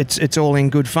all in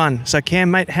good fun. So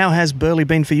Cam, mate, how has Burleigh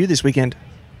been for you this weekend?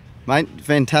 Mate,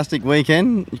 fantastic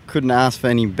weekend. You couldn't ask for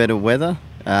any better weather.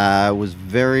 It was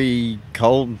very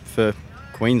cold for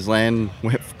Queensland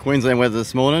weather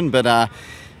this morning, but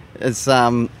it's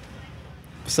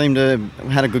seemed to have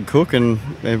had a good cook, and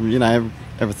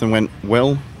everything went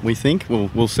well. We think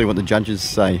we'll see what the judges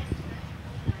say.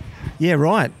 Yeah,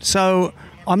 right. So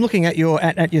I'm looking at your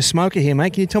smoker here,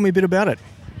 mate. Can you tell me a bit about it?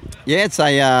 Yeah, it's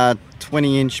a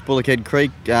 20-inch Bullockhead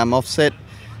Creek offset.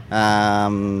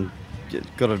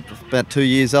 Got about 2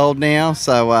 years old now,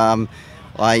 so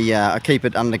I keep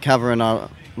it undercover and I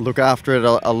look after it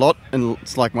a lot, and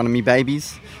it's like one of me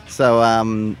babies.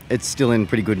 So it's still in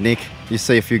pretty good nick. You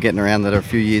see a few getting around that are a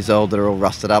few years old that are all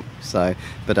rusted up. So,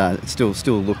 but it still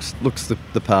looks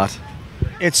the part.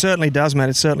 It certainly does, mate.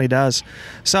 It certainly does.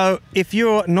 So, if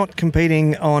you're not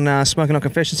competing on Smoking Hot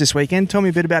Confessions this weekend, tell me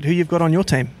a bit about who you've got on your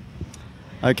team.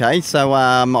 Okay, so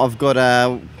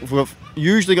we've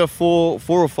usually got a four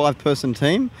or 5 person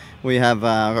team. We have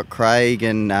got Craig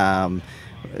and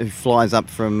who flies up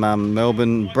from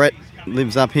Melbourne. Brett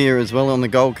lives up here as well on the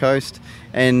Gold Coast,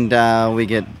 and we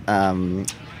get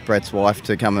Brett's wife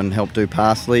to come and help do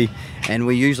parsley, and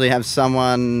we usually have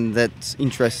someone that's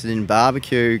interested in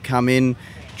barbecue come in,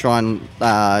 try and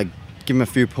give him a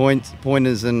few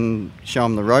pointers and show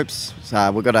him the ropes.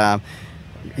 So we've got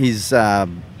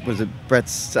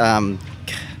Brett's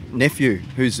nephew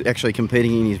who's actually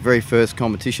competing in his very first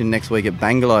competition next week at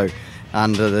Bangalow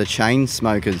under the chain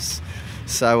smokers.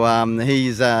 So he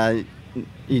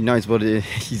knows what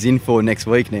he's in for next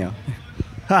week now.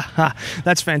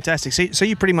 That's fantastic. So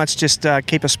you pretty much just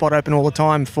keep a spot open all the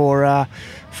time for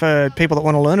people that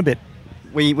want to learn a bit.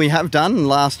 We have done.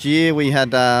 Last year we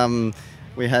had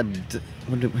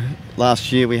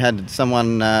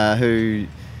someone who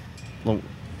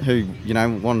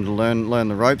wanted to learn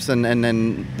the ropes, and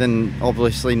then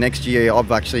obviously next year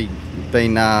I've actually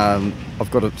been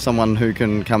I've got someone who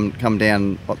can come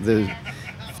down to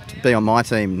be on my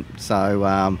team. So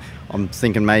I'm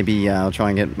thinking maybe I'll try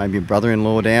and get maybe a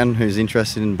brother-in-law down who's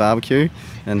interested in barbecue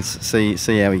and see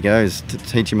how he goes, to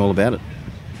teach him all about it.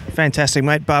 Fantastic,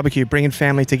 mate. Barbecue, bringing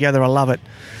family together. I love it.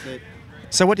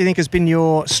 So what do you think has been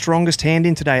your strongest hand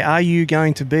in today? Are you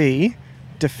going to be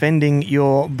defending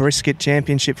your brisket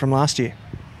championship from last year?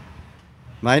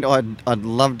 Mate, I'd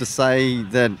love to say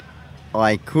that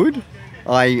I could.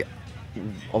 I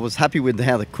was happy with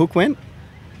how the cook went.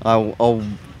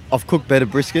 I've cooked better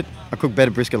brisket. I cooked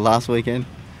better brisket last weekend.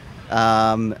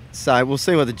 So we'll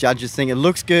see what the judges think. It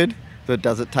looks good, but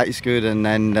does it taste good? And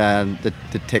then the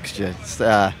texture.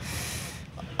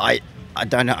 I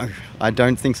don't know. I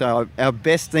don't think so. Our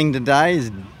best thing today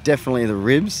is definitely the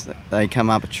ribs. They come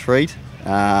up a treat. We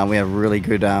have a really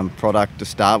good product to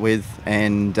start with,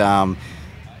 and I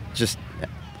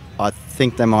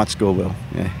think they might score well.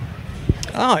 Yeah.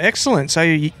 Oh, excellent. So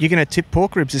you're going to tip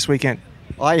pork ribs this weekend?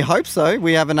 I hope so.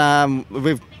 We haven't.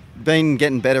 We've been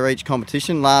getting better each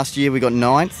competition. Last year we got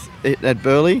 9th at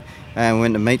Burleigh, and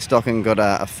went to meat stock and got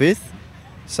a 5th.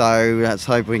 So let's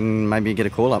hope we can maybe get a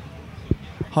call up.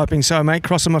 Hoping so, mate.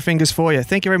 Crossing my fingers for you.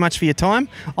 Thank you very much for your time.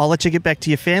 I'll let you get back to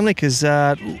your family because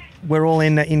we're all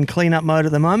in clean-up mode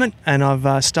at the moment, and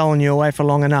I've stolen you away for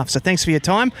long enough. So thanks for your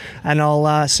time, and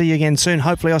I'll see you again soon.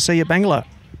 Hopefully I'll see you at Bangalore.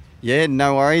 Yeah,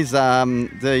 no worries.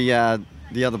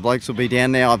 The other blokes will be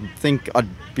down there. I think I'd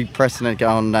be pressing to go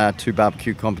on 2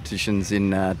 barbecue competitions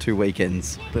in 2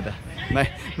 weekends, but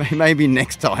maybe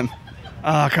next time.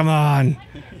 Oh, come on.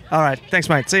 All right, thanks,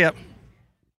 mate. See ya.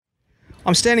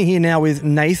 I'm standing here now with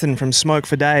Nathan from Smoke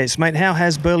for Days. Mate, how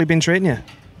has Burleigh been treating you?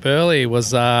 Burleigh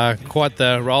was quite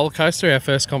the roller coaster, our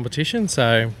first competition,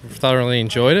 so thoroughly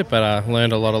enjoyed it, but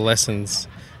learned a lot of lessons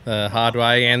the hard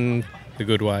way and the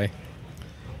good way.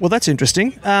 Well, that's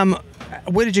interesting.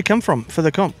 Where did you come from for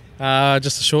the comp?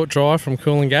 Just a short drive from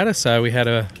Coolangatta, so we had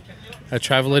a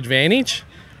travel advantage,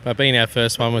 but being our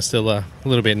first one, we're still a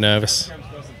little bit nervous.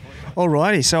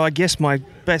 Alrighty, so I guess my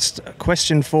best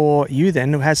question for you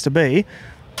then has to be,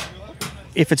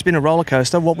 if it's been a roller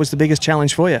coaster, what was the biggest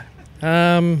challenge for you?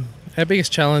 Our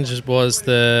biggest challenge was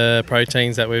the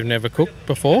proteins that we've never cooked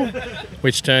before,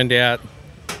 which turned out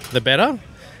the better,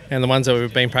 and the ones that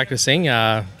we've been practicing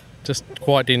just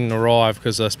quite didn't arrive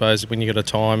because I suppose when you've got a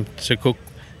time to cook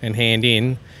and hand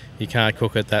in, you can't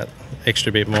cook it that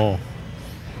extra bit more.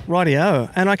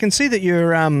 Rightio, and I can see that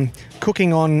you're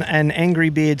cooking on an Angry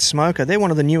Beard smoker. They're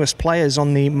one of the newest players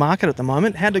on the market at the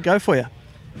moment. How'd it go for you?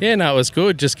 Yeah, no, it was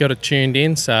good. Just got it tuned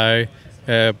in, so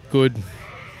good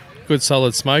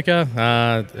solid smoker.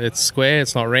 It's square,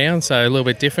 it's not round, so a little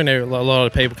bit different. A lot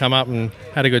of people come up and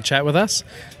had a good chat with us.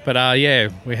 But yeah,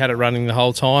 we had it running the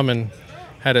whole time and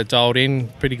had it dialed in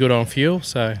pretty good on fuel,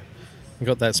 so we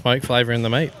got that smoke flavour in the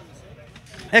meat.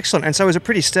 Excellent. And so is it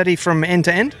pretty steady from end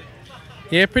to end?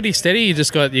 Yeah, pretty steady.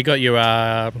 You got your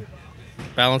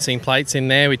balancing plates in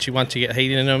there, which once you get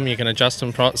heat in them, you can adjust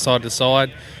them side to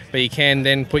side. But you can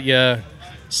then put your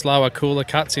slower, cooler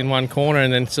cuts in one corner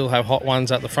and then still have hot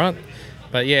ones at the front.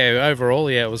 But yeah, overall,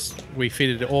 we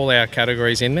fitted all our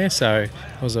categories in there, so it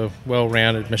was a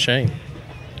well-rounded machine.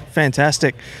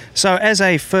 Fantastic. So as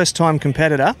a first-time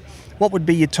competitor, what would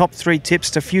be your top 3 tips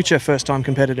to future first-time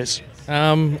competitors?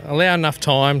 Allow enough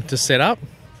time to set up.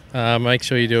 Make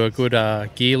sure you do a good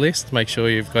gear list. Make sure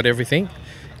you've got everything,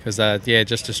 because it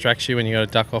just distracts you when you got to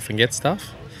duck off and get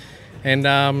stuff. And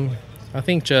I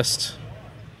think just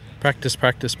practice.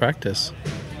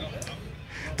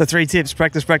 The 3 tips: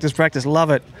 practice. Love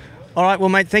it. All right, well,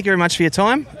 mate, thank you very much for your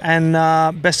time,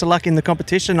 and best of luck in the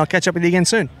competition. I'll catch up with you again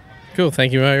soon. Cool.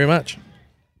 Thank you very much.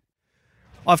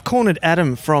 I've cornered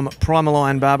Adam from Primal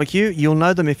Iron Barbecue. You'll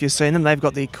know them if you've seen them. They've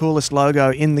got the coolest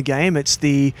logo in the game. It's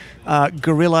the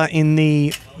gorilla in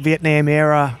the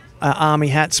Vietnam-era army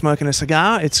hat smoking a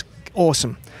cigar. It's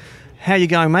awesome. How you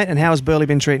going, mate, and how has Burleigh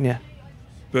been treating you?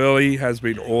 Burleigh has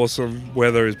been awesome.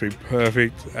 Weather has been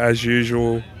perfect, as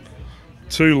usual.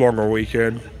 Too long a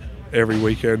weekend. Every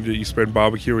weekend that you spend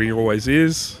barbecuing always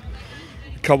is.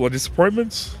 A couple of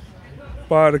disappointments,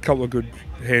 but a couple of good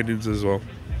hand-ins as well.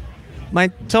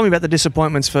 Mate, tell me about the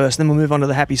disappointments first, then we'll move on to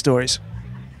the happy stories.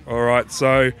 All right,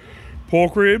 so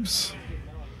pork ribs.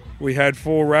 We had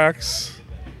 4 racks.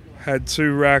 Had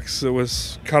 2 racks that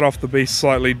was cut off the beast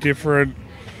slightly different.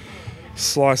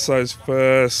 Slice those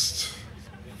first.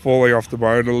 Falling off the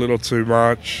bone a little too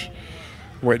much.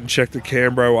 Went and checked the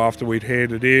Cambro after we'd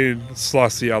handed in.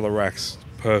 Sliced the other racks.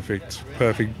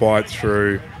 Perfect bite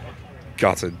through.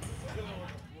 Gutted.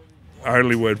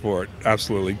 Only word for it.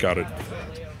 Absolutely gutted.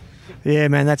 Yeah,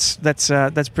 man, that's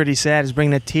pretty sad. It's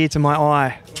bringing a tear to my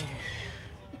eye.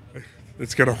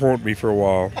 It's going to haunt me for a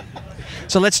while.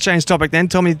 So let's change topic then.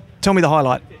 Tell me the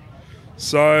highlight.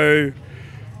 So,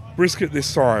 brisket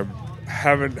this time.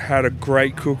 Haven't had a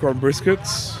great cook on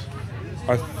briskets.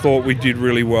 I thought we did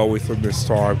really well with them this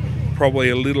time. Probably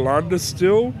a little under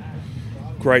still.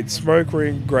 Great smoke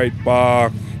ring, great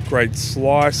bark, great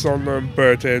slice on them.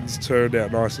 Burnt ends turned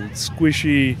out nice and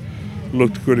squishy.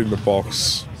 Looked good in the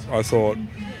box. I thought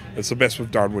it's the best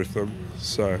we've done with them.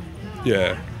 So,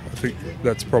 yeah, I think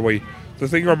that's probably the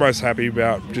thing I'm most happy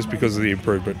about, just because of the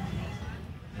improvement.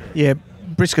 Yeah,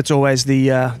 brisket's always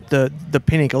the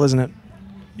pinnacle, isn't it?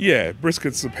 Yeah,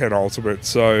 brisket's the penultimate.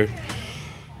 So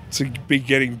to be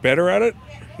getting better at it,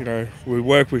 we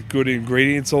work with good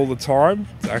ingredients all the time.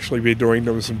 To actually be doing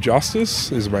them some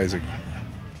justice is amazing.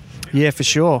 Yeah, for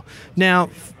sure. Now,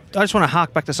 I just want to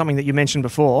hark back to something that you mentioned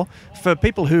before. For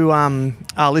people who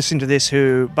are listening to this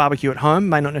who barbecue at home,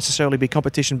 may not necessarily be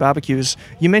competition barbecues,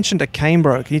 you mentioned a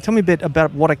Canebro. Can you tell me a bit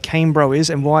about what a Canebro is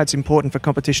and why it's important for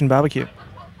competition barbecue?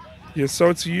 Yeah, so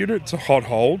it's a unit to hot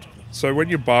hold. So when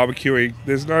you're barbecuing,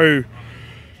 there's no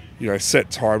set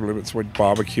time limits when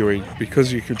barbecuing,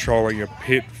 because you're controlling a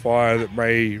pit fire that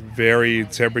may vary in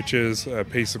temperatures, a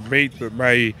piece of meat that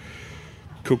may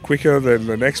cook quicker than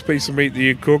the next piece of meat that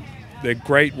you cook. They're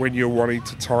great when you're wanting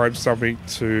to time something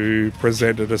to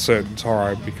present at a certain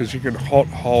time, because you can hot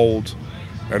hold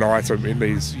an item in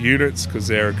these units because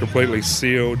they're a completely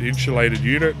sealed, insulated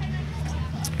unit,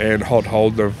 and hot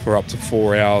hold them for up to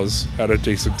 4 hours at a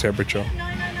decent temperature.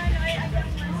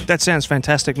 That sounds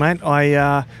fantastic, mate.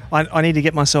 I need to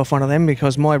get myself one of them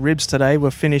because my ribs today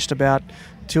were finished about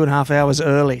 2.5 hours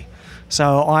early.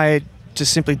 So I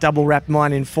just simply double wrapped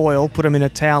mine in foil, put them in a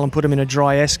towel and put them in a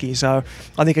dry esky. So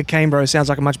I think a Canebro sounds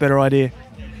like a much better idea.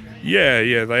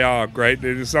 Yeah, they are great.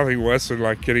 There's nothing worse than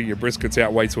like getting your briskets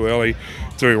out way too early,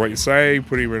 doing what you say,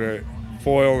 putting them in a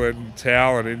foil and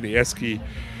towel and in the esky,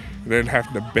 and then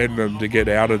having to bend them to get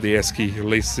out of the esky. At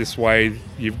least this way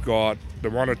you've got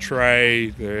them on a tray,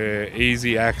 they're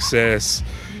easy access,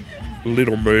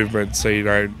 little movement, so you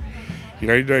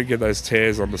don't get those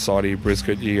tears on the side of your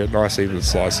brisket. You get nice even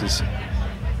slices.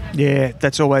 Yeah,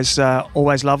 that's always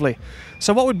lovely.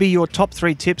 So what would be your top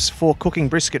 3 tips for cooking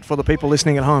brisket for the people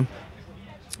listening at home?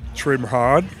 Trim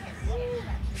hard,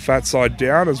 fat side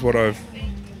down is the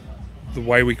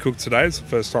way we cook today. It's the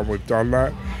first time we've done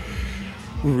that.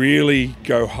 Really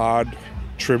go hard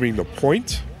trimming the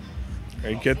point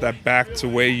and get that back to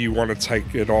where you want to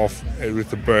take it off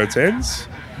with the burnt ends.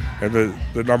 And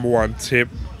the number one tip,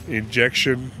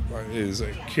 injection is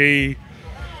a key.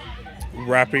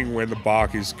 Wrapping when the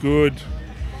bark is good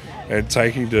and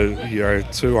taking to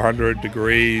 200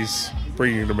 degrees,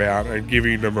 bringing them out and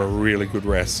giving them a really good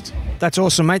rest. That's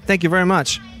awesome, mate. Thank you very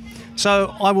much.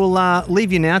 So I will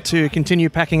leave you now to continue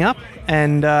packing up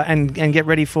and get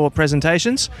ready for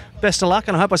presentations. Best of luck,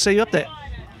 and I hope I see you up there.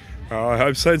 I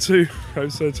hope so too.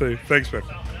 Thanks, man.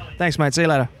 Thanks, mate. See you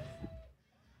later.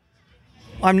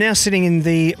 I'm now sitting in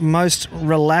the most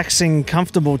relaxing,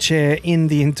 comfortable chair in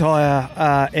the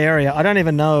entire area. I don't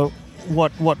even know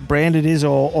what brand it is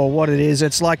or what it is.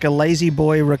 It's like a Lazy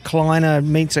Boy recliner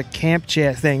meets a camp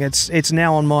chair thing. It's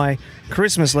now on my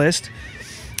Christmas list.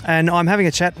 And I'm having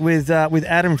a chat with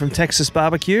Adam from Texas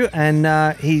BBQ,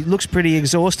 and he looks pretty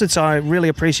exhausted, so I really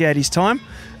appreciate his time.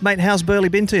 Mate, how's Burleigh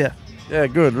been to you? Yeah,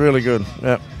 good, really good.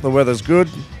 Yeah, the weather's good,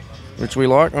 which we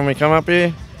like when we come up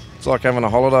here. It's like having a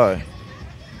holiday.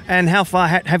 And how far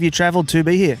have you travelled to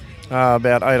be here?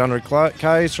 About 800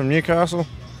 k's from Newcastle.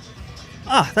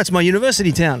 Ah, that's my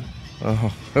university town.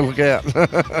 Oh, look out.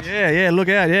 yeah, look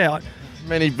out, yeah.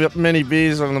 Many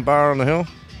beers on the bar on the hill.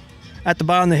 At the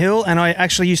bar on the hill, and I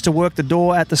actually used to work the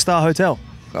door at the Star Hotel.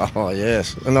 Oh,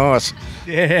 yes. Nice.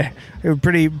 Yeah, it were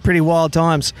pretty wild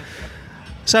times.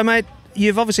 So, mate,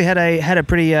 you've obviously had a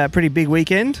pretty big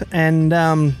weekend, and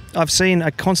I've seen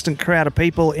a constant crowd of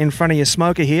people in front of your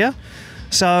smoker here.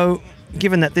 So,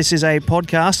 given that this is a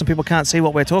podcast and people can't see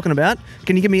what we're talking about,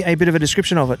 can you give me a bit of a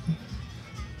description of it?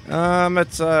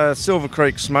 It's a Silver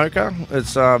Creek smoker.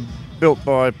 It's built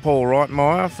by Paul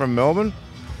Reitmeyer from Melbourne,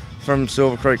 from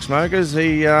Silver Creek Smokers.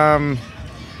 It's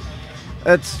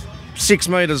 6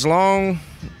 metres long,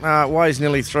 weighs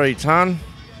nearly 3 tonne.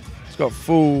 It's got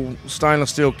full stainless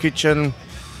steel kitchen.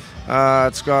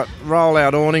 It's got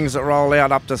roll-out awnings that roll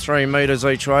out up to 3 metres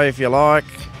each way if you like.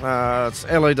 It's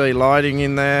LED lighting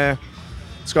in there.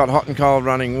 It's got hot and cold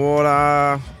running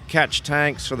water, catch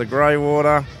tanks for the grey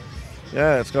water.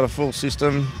 Yeah, it's got a full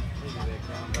system.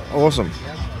 Awesome.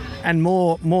 And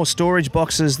more storage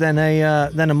boxes than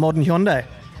a modern Hyundai.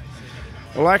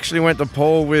 Well, I actually went to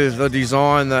Paul with a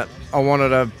design that I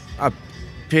wanted a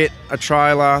pit, a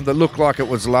trailer that looked like it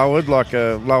was lowered, like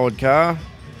a lowered car.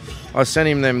 I sent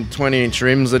him them 20-inch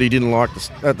rims that he didn't like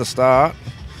at the start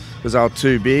because they were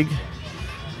too big.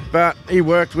 But he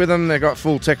worked with them. They got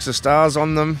full Texas stars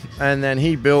on them, and then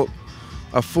he built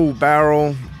a full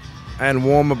barrel and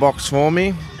warmer box for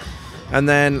me. And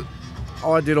then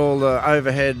I did all the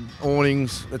overhead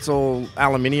awnings. It's all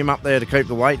aluminium up there to keep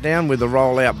the weight down with the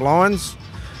roll-out blinds.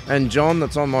 And John,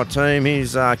 that's on my team,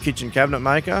 he's a kitchen cabinet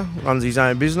maker, runs his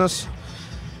own business.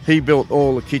 He built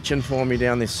all the kitchen for me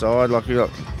down this side. Like, we got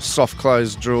soft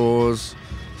closed drawers,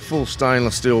 full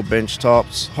stainless steel bench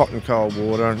tops, hot and cold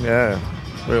water. Yeah,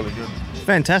 really good.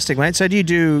 Fantastic, mate. So do you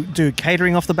do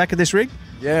catering off the back of this rig?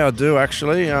 Yeah, I do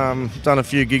actually. Done a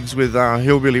few gigs with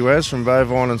Hillbilly Wes from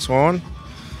Bovine and Swine.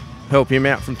 Help him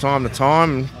out from time to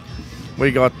time.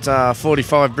 We got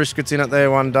 45 briskets in it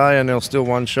there one day, and there's still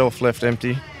one shelf left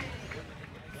empty.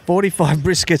 45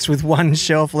 briskets with one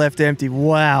shelf left empty.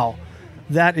 Wow,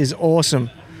 that is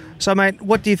awesome. So, mate,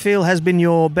 what do you feel has been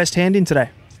your best hand in today?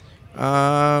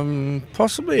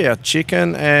 Possibly our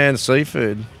chicken and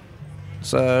seafood.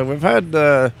 So we've had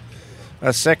a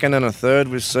second and a third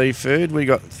with seafood. We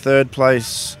got third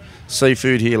place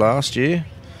seafood here last year,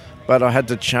 but I had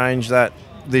to change that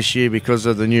this year because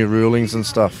of the new rulings and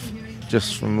stuff,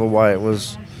 just from the way it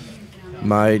was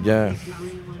made.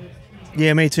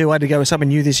 Yeah, me too. I had to go with something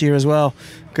new this year as well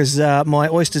because my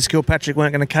oysters Kilpatrick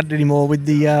weren't going to cut it anymore with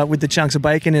the chunks of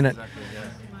bacon in it.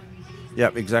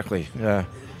 Yep, exactly. Yeah.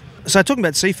 So talking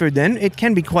about seafood then, it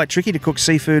can be quite tricky to cook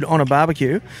seafood on a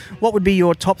barbecue. What would be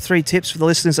your top 3 tips for the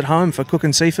listeners at home for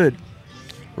cooking seafood?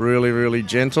 Really, really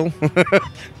gentle.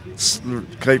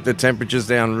 Keep the temperatures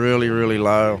down really, really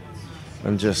low.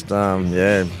 And just,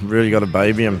 really got to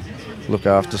baby them. Look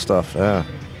after stuff, yeah.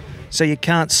 So you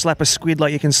can't slap a squid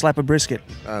like you can slap a brisket?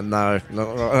 No,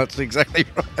 that's exactly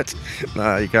right.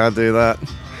 No, you can't do that.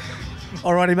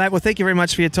 Alrighty, mate. Well, thank you very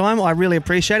much for your time. I really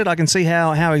appreciate it. I can see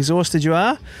how exhausted you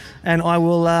are, and I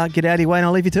will get out of your way and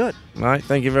I'll leave you to it. Mate,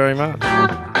 thank you very much.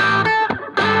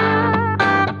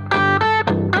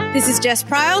 This is Jess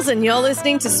Pryles, and you're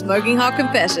listening to Smoking Hot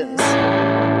Confessions.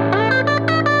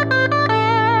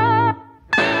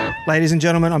 Ladies and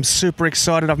gentlemen, I'm super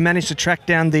excited. I've managed to track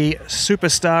down the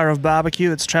superstar of barbecue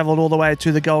that's travelled all the way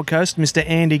to the Gold Coast, Mr.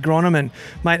 Andy Groneman.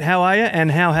 Mate, how are you,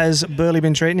 and how has Burleigh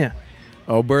been treating you?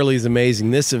 Oh, Burleigh's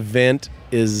amazing. This event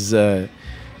is,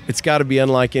 it's got to be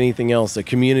unlike anything else. The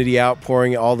community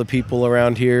outpouring, all the people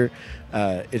around here.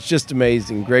 It's just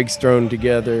amazing. Greg's thrown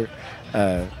together.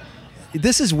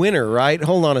 This is winter, right?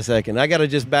 Hold on a second. I got to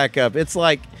just back up. It's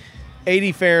like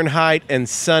 80 Fahrenheit and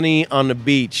sunny on the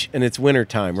beach, and it's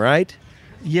wintertime, right?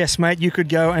 Yes, mate. You could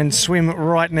go and swim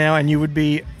right now, and you would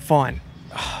be fine.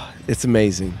 It's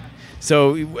amazing.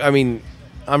 So, I mean,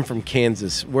 I'm from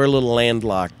Kansas. We're a little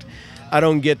landlocked. I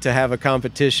don't get to have a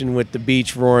competition with the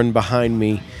beach roaring behind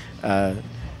me. And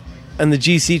the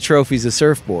GC trophy's a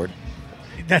surfboard.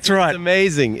 That's right. It's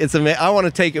amazing. I want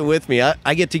to take it with me.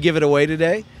 I get to give it away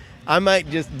today. I might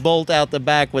just bolt out the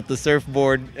back with the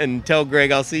surfboard and tell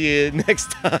Greg I'll see you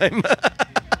next time.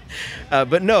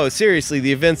 But no, seriously,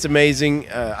 the event's amazing.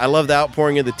 I love the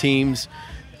outpouring of the teams.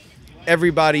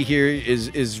 Everybody here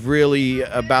is really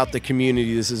about the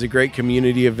community. This is a great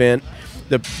community event.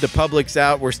 The public's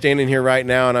out. We're standing here right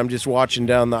now, and I'm just watching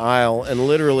down the aisle, and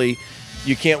literally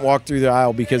you can't walk through the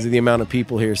aisle because of the amount of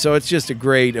people here. So it's just a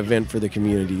great event for the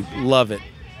community. Love it.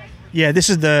 Yeah, this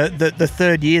is the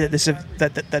third year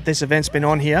that this event's been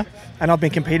on here, and I've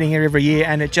been competing here every year,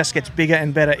 and it just gets bigger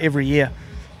and better every year.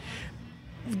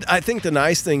 I think the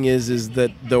nice thing is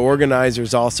that the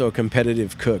organizer's also a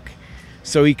competitive cook.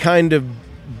 So he kind of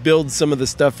builds some of the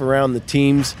stuff around the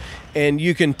teams, and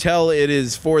you can tell it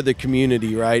is for the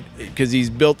community, right? Because he's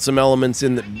built some elements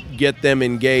in that get them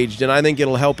engaged, and I think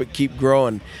it'll help it keep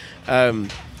growing.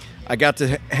 I got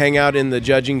to hang out in the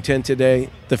judging tent today.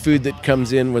 The food that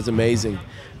comes in was amazing.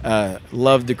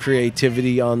 Loved the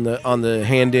creativity on the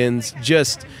hand-ins.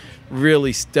 Just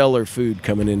really stellar food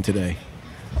coming in today.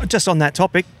 Just on that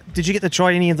topic, did you get to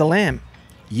try any of the lamb?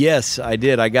 Yes, I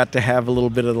did. I got to have a little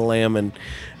bit of the lamb, and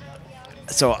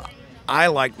so I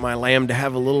like my lamb to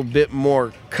have a little bit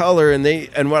more color.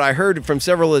 And what I heard from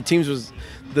several of the teams was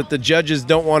that the judges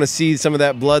don't want to see some of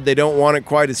that blood. They don't want it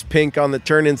quite as pink on the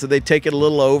turn-in, so they take it a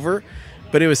little over.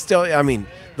 But it was still, I mean,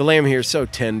 the lamb here is so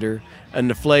tender, and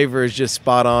the flavor is just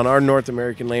spot on. Our North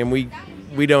American lamb,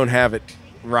 we don't have it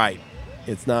right.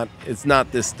 It's not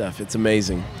this stuff. It's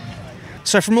amazing.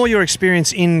 So from all your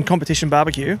experience in competition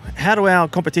barbecue, how do our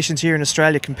competitions here in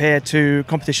Australia compare to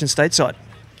competitions stateside?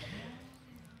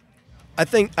 I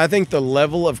think the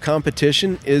level of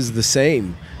competition is the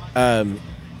same.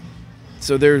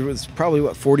 So there was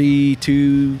probably,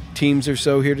 42 teams or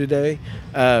so here today.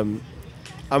 I'm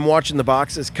watching the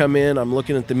boxes come in. I'm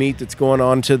looking at the meat that's going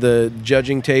on to the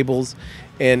judging tables,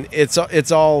 and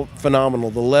it's all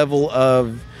phenomenal. The level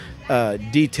of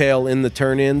detail in the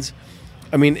turn-ins.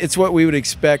 I mean, it's what we would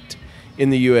expect in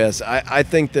the U.S. I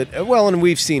think that, well, and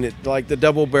we've seen it, like the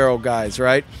double barrel guys,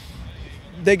 right?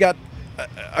 They got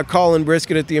a call-in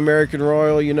brisket at the American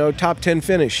Royal, top 10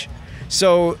 finish.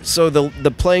 So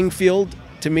the playing field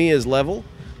to me is level,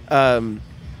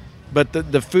 but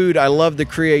the food, I love the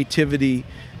creativity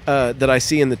that I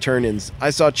see in the turn-ins.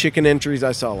 I saw chicken entries.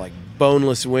 I saw like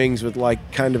boneless wings with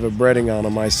like kind of a breading on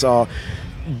them. I saw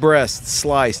breasts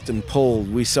sliced and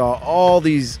pulled. We saw all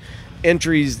these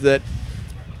entries that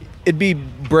it'd be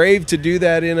brave to do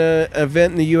that in an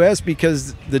event in the U.S.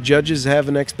 because the judges have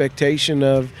an expectation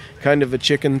of kind of a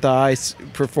chicken thigh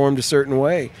performed a certain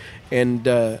way. And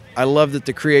I love that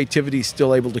the creativity is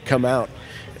still able to come out.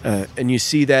 And you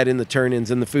see that in the turn-ins,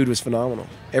 and the food was phenomenal.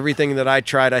 Everything that I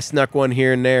tried, I snuck one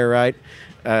here and there, right?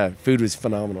 Food was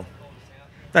phenomenal.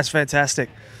 That's fantastic.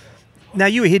 Now,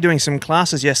 you were here doing some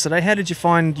classes yesterday. How did you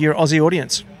find your Aussie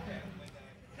audience?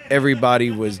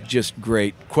 Everybody was just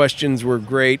great. Questions were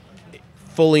great,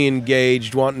 fully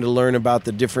engaged, wanting to learn about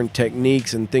the different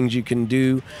techniques and things you can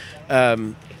do.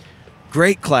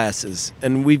 Great classes.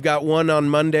 And we've got one on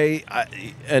Monday,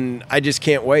 and I just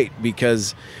can't wait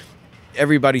because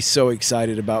everybody's so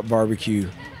excited about barbecue.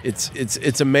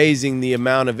 It's amazing the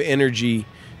amount of energy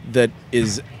that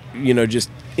is,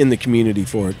 just in the community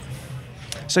for it.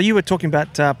 So you were talking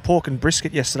about pork and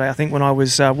brisket yesterday, I think, when I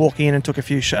was walking in and took a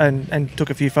few and took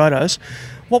a few photos.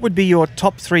 What would be your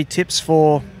top 3 tips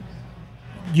for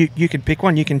you can pick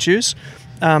one, you can choose.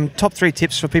 Top 3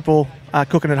 tips for people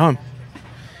cooking at home.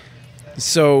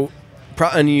 So,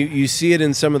 and you see it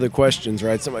in some of the questions,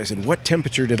 right? Somebody said, "What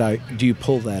temperature do you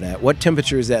pull that at? What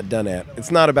temperature is that done at?"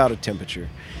 It's not about a temperature.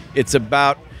 It's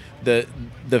about the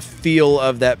feel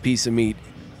of that piece of meat.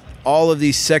 All of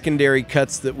these secondary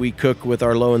cuts that we cook with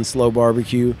our low and slow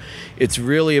barbecue, it's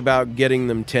really about getting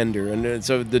them tender. And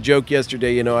so the joke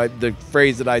yesterday, the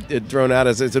phrase that I had thrown out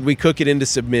is I said, we cook it into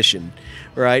submission,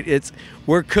 right?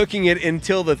 We're cooking it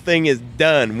until the thing is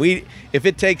done. If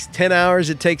it takes 10 hours,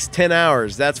 it takes 10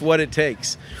 hours. That's what it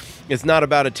takes. It's not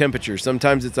about a temperature.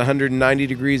 Sometimes it's 190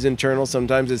 degrees internal.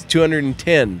 Sometimes it's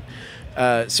 210.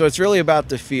 So it's really about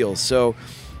the feel. So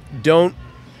don't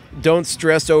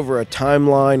stress over a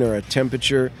timeline or a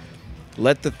temperature.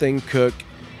 Let the thing cook,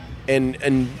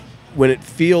 and when it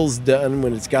feels done,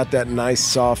 when it's got that nice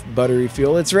soft buttery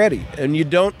feel, it's ready. And you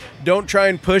don't try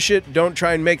and push it. Don't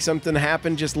try and make something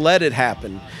happen. Just let it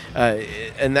happen.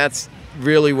 And that's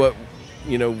really what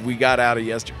we got out of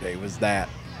yesterday, was that.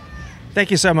 Thank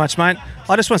you so much, mate.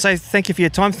 I just want to say thank you for your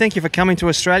time. Thank you for coming to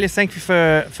Australia. Thank you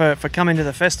for coming to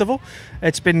the festival.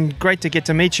 It's been great to get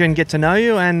to meet you and get to know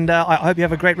you, and I hope you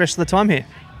have a great rest of the time here.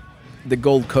 The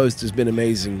Gold Coast has been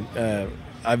amazing.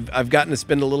 I've gotten to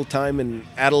spend a little time in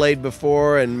Adelaide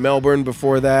before and Melbourne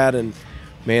before that, and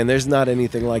man, there's not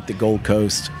anything like the Gold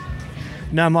Coast.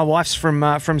 No, my wife's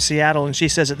from Seattle, and she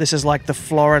says that this is like the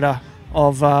Florida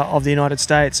of the United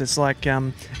States. It's like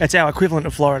it's our equivalent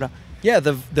of Florida. Yeah,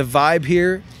 the vibe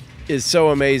here is so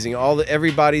amazing.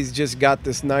 Everybody's just got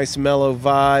this nice mellow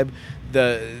vibe.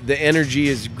 The energy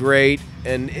is great,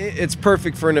 and it's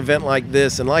perfect for an event like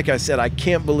this. And like I said, I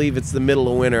can't believe it's the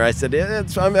middle of winter. I said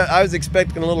I was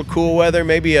expecting a little cool weather,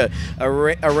 maybe a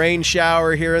rain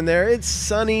shower here and there. It's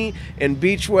sunny and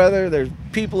beach weather. There's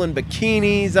people in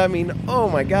bikinis. I mean, oh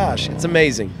my gosh, it's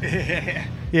amazing.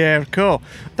 Yeah, cool.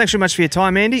 Thanks very much for your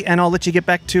time, Andy, and I'll let you get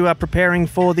back to preparing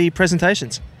for the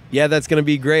presentations. Yeah, that's going to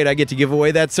be great. I get to give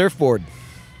away that surfboard.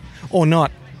 Or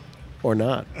not. Or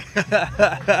not.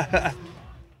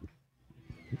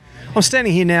 I'm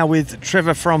standing here now with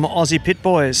Trevor from Aussie Pit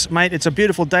Boys. Mate, it's a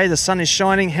beautiful day. The sun is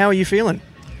shining. How are you feeling?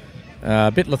 A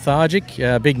bit lethargic,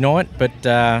 big night, but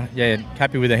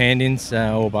happy with the hand-ins,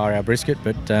 all bar our brisket,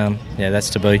 but that's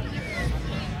to be.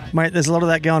 Mate, there's a lot of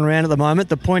that going around at the moment.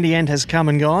 The pointy end has come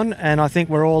and gone, and I think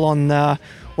we're all on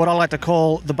what I like to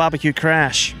call the barbecue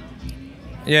crash.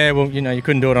 Yeah, well, you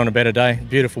couldn't do it on a better day.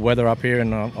 Beautiful weather up here,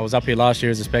 and I was up here last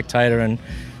year as a spectator, and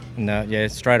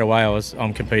straight away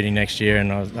I'm competing next year,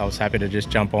 and I was happy to just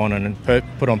jump on and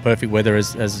put on perfect weather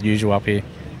as usual up here.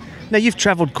 Now, you've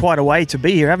travelled quite a way to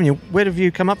be here, haven't you? Where have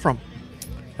you come up from?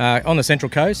 On the Central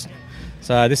Coast.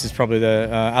 So this is probably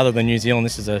other than New Zealand,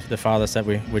 this is the farthest that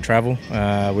we travel.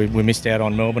 We missed out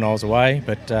on Melbourne, I was away,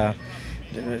 but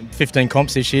 15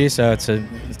 comps this year, so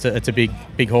it's a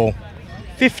big haul.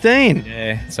 15?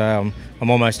 Yeah, so I'm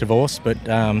almost divorced, but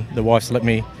the wife's let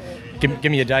me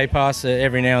give me a day pass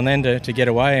every now and then to get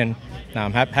away, and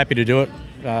I'm happy to do it.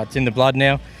 It's in the blood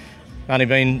now. Only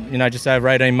been just over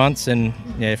 18 months, and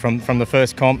from the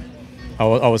first comp I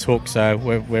was hooked, so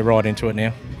we're right into it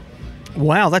now.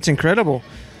 Wow, that's incredible.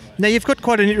 Now, you've got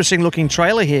quite an interesting looking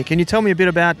trailer here. Can you tell me a bit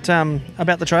about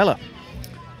the trailer?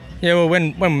 Yeah, well,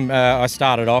 when I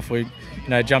started off, we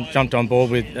jumped on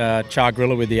board with Char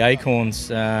Griller with the Acorns,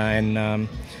 and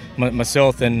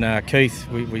myself and Keith,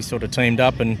 we sort of teamed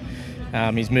up, and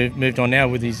he's moved on now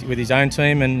with his own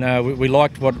team, and we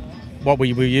liked what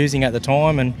we were using at the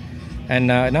time,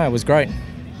 and it was great.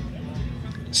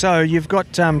 So you've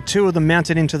got two of them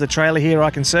mounted into the trailer here, I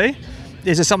can see.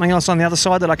 Is there something else on the other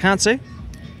side that I can't see?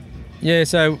 Yeah,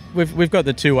 so we've got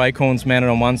the 2 acorns mounted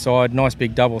on one side, nice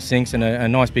big double sinks and a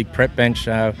nice big prep bench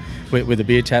with the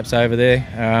beer taps over there.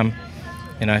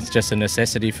 It's just a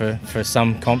necessity for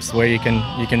some comps where you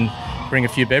can bring a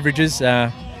few beverages.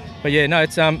 But yeah, no,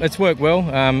 it's worked well.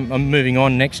 I'm moving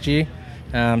on next year,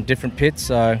 different pits,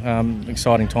 so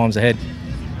exciting times ahead.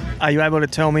 Are you able to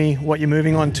tell me what you're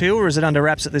moving on to, or is it under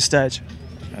wraps at this stage?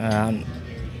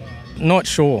 Not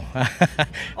sure.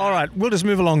 All right, we'll just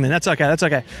move along then. That's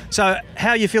okay. So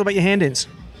how you feel about your hand-ins?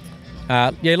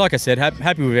 Yeah, like I said,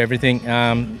 happy with everything.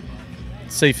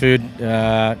 Seafood,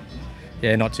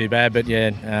 not too bad, but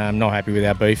I'm not happy with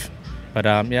our beef. But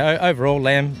overall,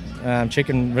 lamb,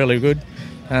 chicken, really good.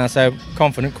 So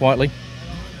confident, quietly.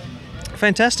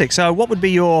 Fantastic. So what would be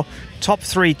your top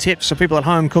 3 tips for people at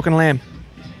home cooking lamb?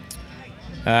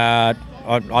 A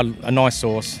nice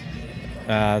sauce.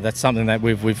 That's something that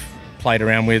we've played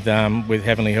around with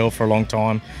Heavenly Hill for a long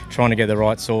time, trying to get the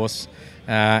right sauce,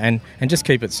 and just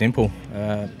keep it simple.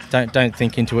 Don't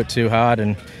think into it too hard,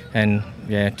 and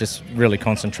just really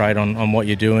concentrate on what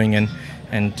you're doing,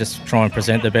 and just try and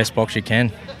present the best box you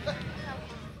can.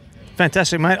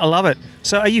 Fantastic, mate. I love it.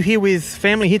 So are you here with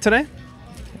family here today?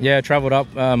 Yeah, I travelled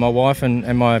up. My wife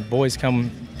and my boys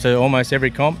come to almost every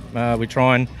comp. We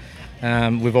try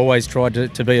and we've always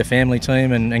tried to be a family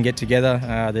team and get together.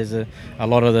 There's a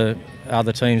lot of the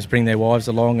other teams bring their wives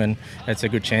along, and it's a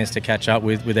good chance to catch up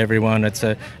with everyone. It's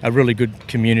a really good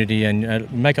community,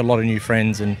 and make a lot of new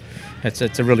friends, and it's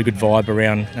a really good vibe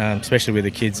around, especially with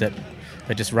the kids that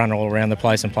they just run all around the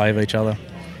place and play with each other.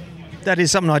 That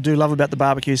is something I do love about the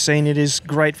barbecue scene. It is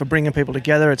great for bringing people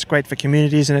together, it's great for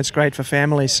communities, and it's great for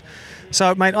families.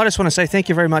 So, mate, I just want to say thank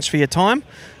you very much for your time.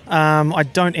 I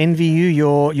don't envy you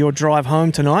your drive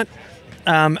home tonight.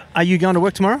 Are you going to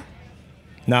work tomorrow?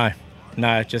 No,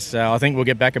 just I think we'll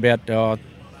get back about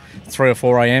 3 or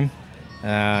 4 a.m.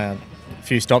 A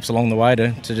few stops along the way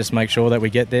to just make sure that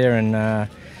we get there. And,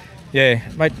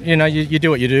 mate, you do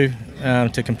what you do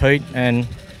to compete, and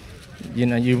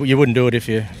you wouldn't do it if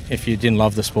you didn't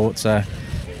love the sport. So,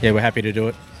 yeah, we're happy to do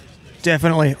it.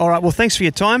 Definitely. All right, well, thanks for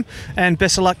your time, and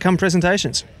best of luck come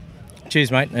presentations.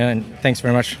 Cheers, mate, and thanks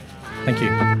very much. Thank you.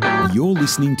 You're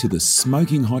listening to the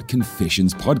Smoking Hot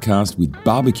Confessions podcast with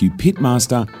barbecue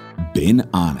pitmaster Ben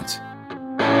Arnott.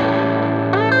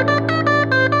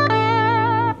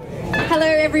 Hello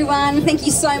everyone, thank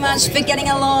you so much for getting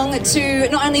along to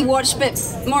not only watch but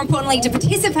more importantly to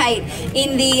participate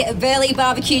in the Burleigh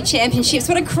Barbecue Championships.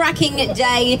 What a cracking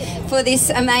day for this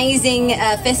amazing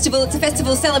festival. It's a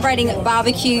festival celebrating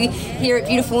barbecue here at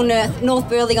beautiful North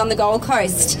Burleigh on the Gold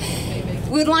Coast.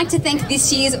 We would like to thank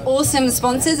this year's awesome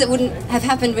sponsors. It wouldn't have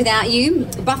happened without you.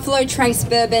 Buffalo Trace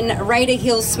Bourbon, Raider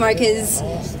Hill Smokers,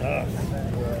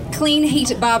 Clean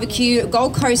Heat Barbecue,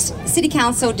 Gold Coast City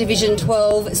Council Division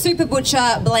 12, Super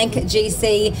Butcher, Blank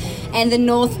GC, and the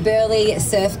North Burleigh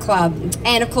Surf Club,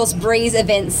 and of course Breeze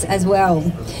Events as well.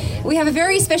 We have a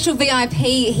very special VIP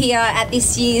here at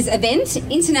this year's event,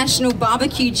 International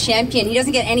Barbecue Champion. He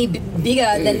doesn't get any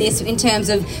bigger than this in terms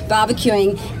of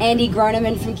barbecuing. Andy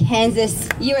Groneman from Kansas,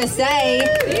 USA.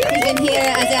 He's been here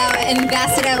as our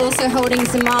ambassador, also holding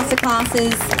some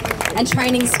masterclasses and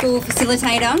training school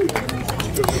facilitator.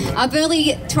 Our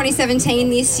Burleigh 2017,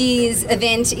 this year's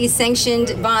event, is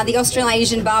sanctioned by the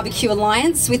Australasian Barbecue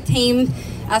Alliance, with team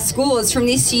scores from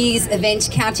this year's event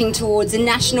counting towards the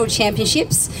national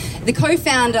championships. The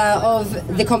co-founder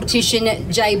of the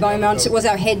competition, Jay Beaumont, was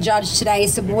our head judge today,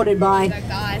 supported by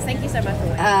guys. Thank you so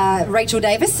much. Rachel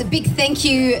Davis. A big thank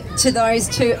you to those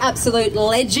 2 absolute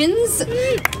legends.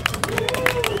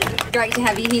 Great to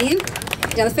have you here.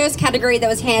 Now, the first category that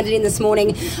was handed in this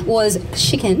morning was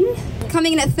chicken.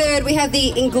 Coming in at 3rd, we have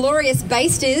the Inglorious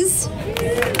Basters.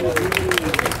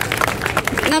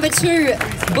 Number 2,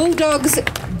 Bulldogs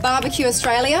Barbecue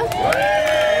Australia.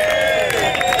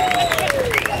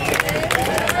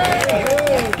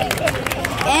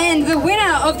 And the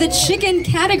winner of the chicken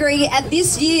category at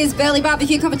this year's Burleigh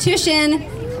Barbecue competition,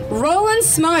 Roland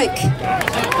Smoke.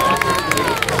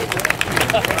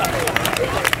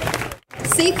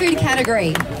 Seafood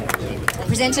category,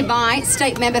 presented by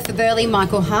State Member for Burleigh,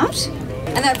 Michael Hart.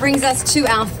 And that brings us to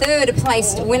our 3rd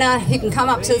placed winner, who can come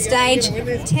up to the stage,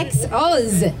 Tex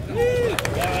Oz.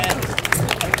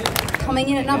 Coming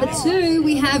in at number 2,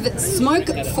 we have Smoke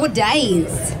for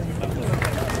Days.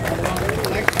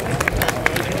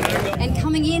 And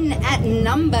coming in at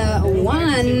number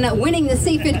 1, winning the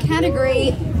seafood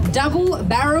category, Double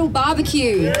Barrel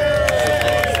Barbecue.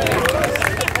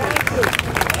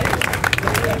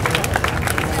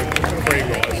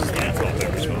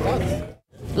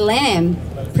 Lamb,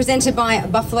 presented by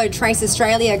Buffalo Trace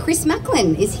Australia. Chris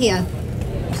Macklin is here.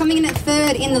 Coming in at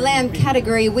third in the lamb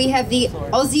category, we have the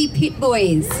Aussie Pit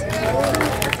Boys.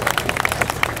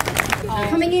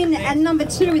 Coming in at number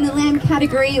 2 in the lamb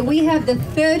category, we have the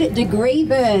Third Degree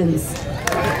Burns.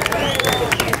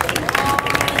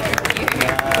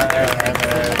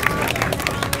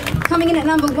 Coming in at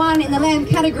number 1 in the lamb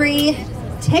category,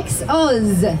 Tex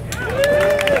Oz.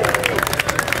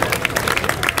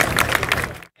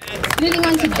 Moving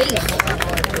on to beef.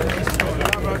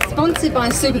 Sponsored by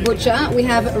Super Butcher, we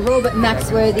have Rob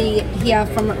Maxworthy here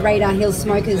from Radar Hill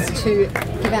Smokers to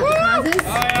give out the prizes.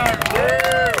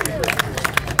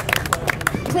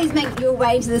 Please make your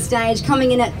way to the stage.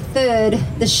 Coming in at third,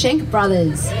 the Schenk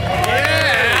Brothers.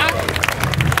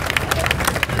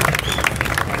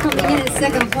 Coming in at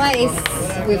second place,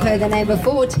 we've heard the name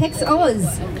before, Tex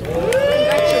Oz.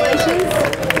 Congratulations.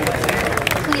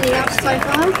 Cleaning up so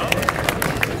far.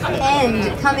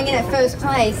 And coming in at first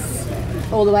place,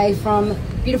 all the way from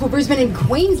beautiful Brisbane in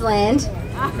Queensland,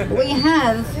 we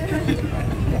have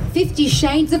 50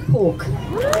 Shades of Pork. I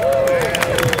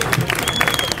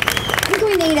think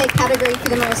we need a category for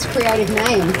the most creative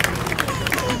name.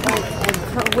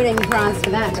 A winning prize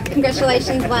for that.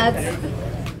 Congratulations, lads.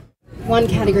 One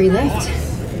category left.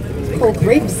 Pork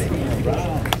ribs.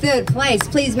 Third place,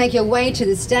 please make your way to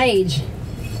the stage.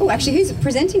 Oh, actually, who's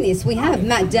presenting this? We have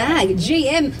Matt Dagg,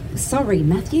 GM. Sorry,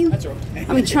 Matthew. That's all right.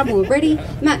 I'm in trouble already.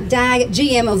 Matt Dagg,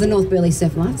 GM of the North Burleigh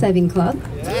Surf Lifesaving Club.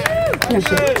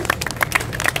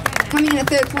 Coming in at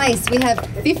third place, we have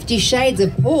 50 Shades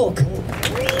of Pork.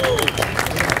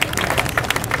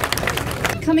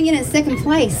 Coming in at second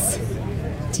place,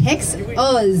 Tex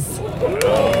Oz.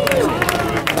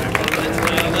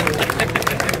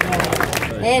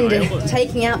 And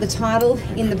taking out the title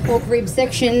in the pork rib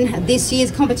section of this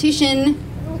year's competition,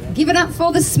 give it up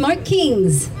for the Smoke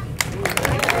Kings.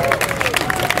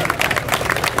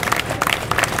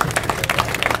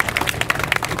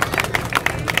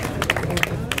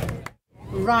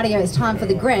 Rightio, it's time for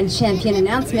the Grand Champion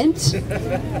announcement.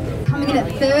 Coming in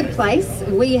at third place,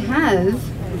 we have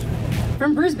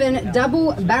from Brisbane,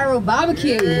 Double Barrel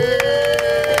Barbecue. We're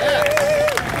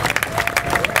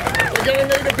going to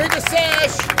need a bigger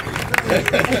sash.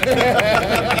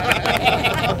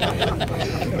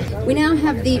 We now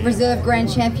have the reserve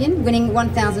grand champion winning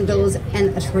 $1,000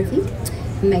 and a trophy.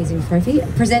 Amazing trophy.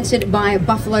 Presented by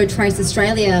Buffalo Trace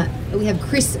Australia. We have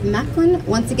Chris Macklin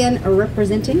once again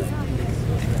representing.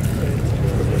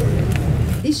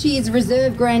 This year's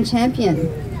reserve grand champion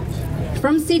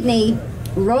from Sydney,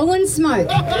 Roland Smoke.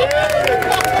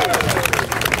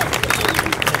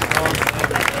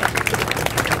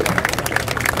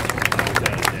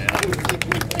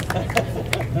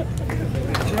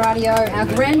 Radio, our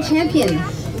grand champion,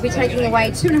 will be taking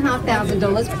away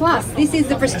 $2,500 plus. This is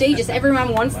the prestigious,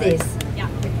 everyone wants this,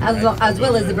 as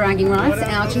well as the bragging rights,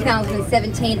 our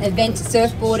 2017 event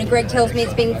surfboard. And Greg tells me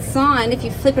it's been signed, if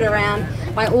you flip it around,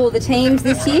 by all the teams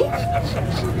this year.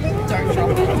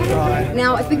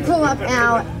 Now, if we call up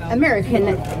our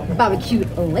American barbecue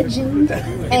legend,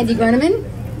 Andy Groneman,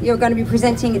 you're going to be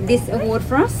presenting this award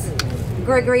for us.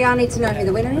 Gregory, I need to know who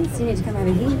the winner is. You need to come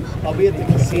over here. I'll be at the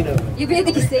casino. You'll be at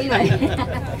the casino.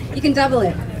 You can double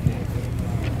it.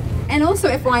 And also,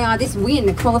 FYI, this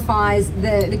win qualifies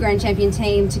the Grand Champion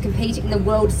team to compete in the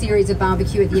World Series of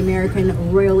Barbecue at the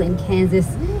American Royal in Kansas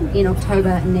in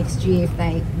October next year if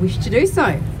they wish to do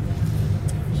so.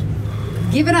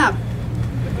 Give it up.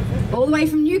 All the way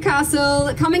from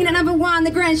Newcastle, coming in at number 1, the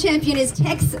Grand Champion is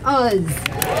Tex Oz.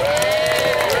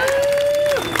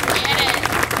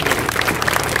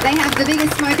 They have the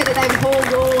biggest smoker that they've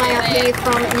hauled all the way up here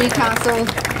from Newcastle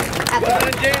at the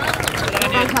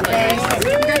front up there.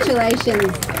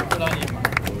 Congratulations.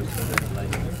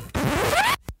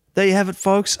 There you have it,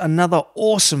 folks. Another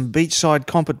awesome beachside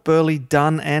comp at Burleigh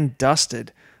done and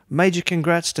dusted. Major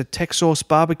congrats to Texas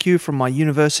Barbecue from my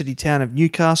university town of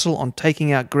Newcastle on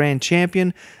taking out Grand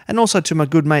Champion, and also to my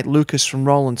good mate Lucas from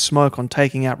Roland Smoke on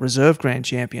taking out Reserve Grand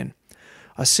Champion.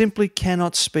 I simply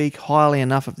cannot speak highly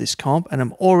enough of this comp, and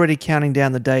I'm already counting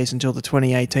down the days until the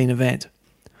 2018 event.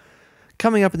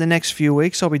 Coming up in the next few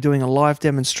weeks, I'll be doing a live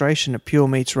demonstration at Pure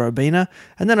Meats Robina,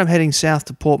 and then I'm heading south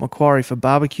to Port Macquarie for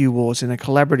Barbecue Wars in a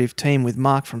collaborative team with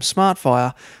Mark from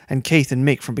Smartfire and Keith and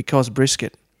Mick from Because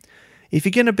Brisket. If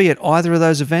you're going to be at either of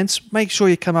those events, make sure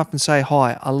you come up and say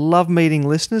hi. I love meeting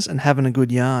listeners and having a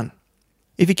good yarn.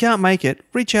 If you can't make it,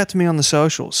 reach out to me on the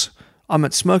socials. I'm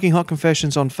at Smoking Hot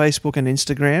Confessions on Facebook and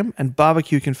Instagram, and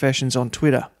Barbecue Confessions on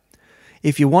Twitter.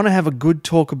 If you want to have a good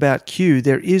talk about Q,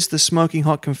 there is the Smoking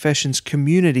Hot Confessions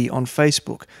community on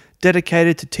Facebook,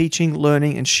 dedicated to teaching,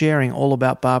 learning, and sharing all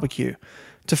about barbecue.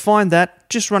 To find that,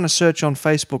 just run a search on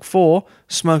Facebook for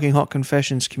Smoking Hot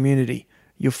Confessions Community.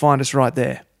 You'll find us right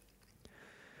there.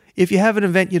 If you have an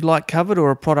event you'd like covered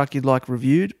or a product you'd like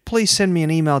reviewed, please send me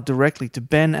an email directly to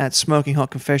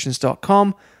ben@smokinghotconfessions.com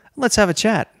and let's have a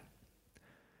chat.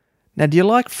 Now, do you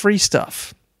like free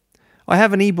stuff? I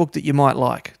have an ebook that you might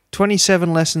like,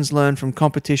 27 Lessons Learned from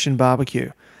Competition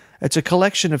Barbecue. It's a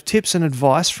collection of tips and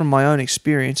advice from my own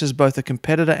experience as both a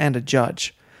competitor and a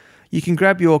judge. You can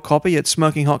grab your copy at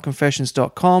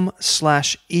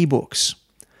smokinghotconfessions.com/ebooks.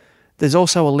 There's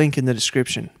also a link in the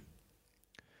description.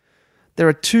 There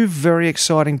are 2 very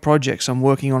exciting projects I'm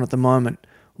working on at the moment.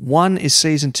 One is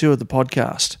Season 2 of the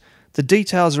podcast. The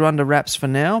details are under wraps for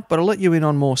now, but I'll let you in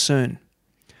on more soon.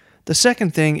 The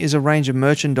second thing is a range of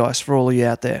merchandise for all of you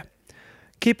out there.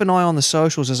 Keep an eye on the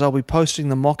socials as I'll be posting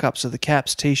the mock-ups of the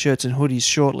caps, t-shirts and hoodies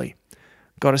shortly.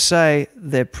 Gotta say,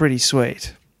 they're pretty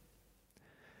sweet.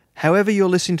 However you're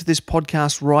listening to this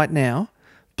podcast right now,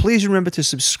 please remember to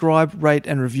subscribe, rate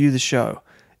and review the show.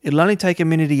 It'll only take a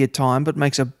minute of your time, but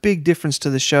makes a big difference to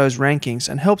the show's rankings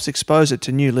and helps expose it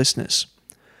to new listeners.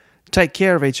 Take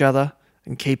care of each other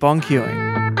and keep on queuing.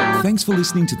 Thanks for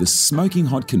listening to the Smoking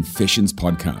Hot Confessions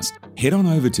podcast. Head on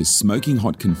over to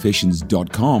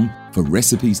smokinghotconfessions.com for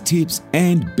recipes, tips,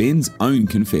 and Ben's own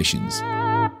confessions.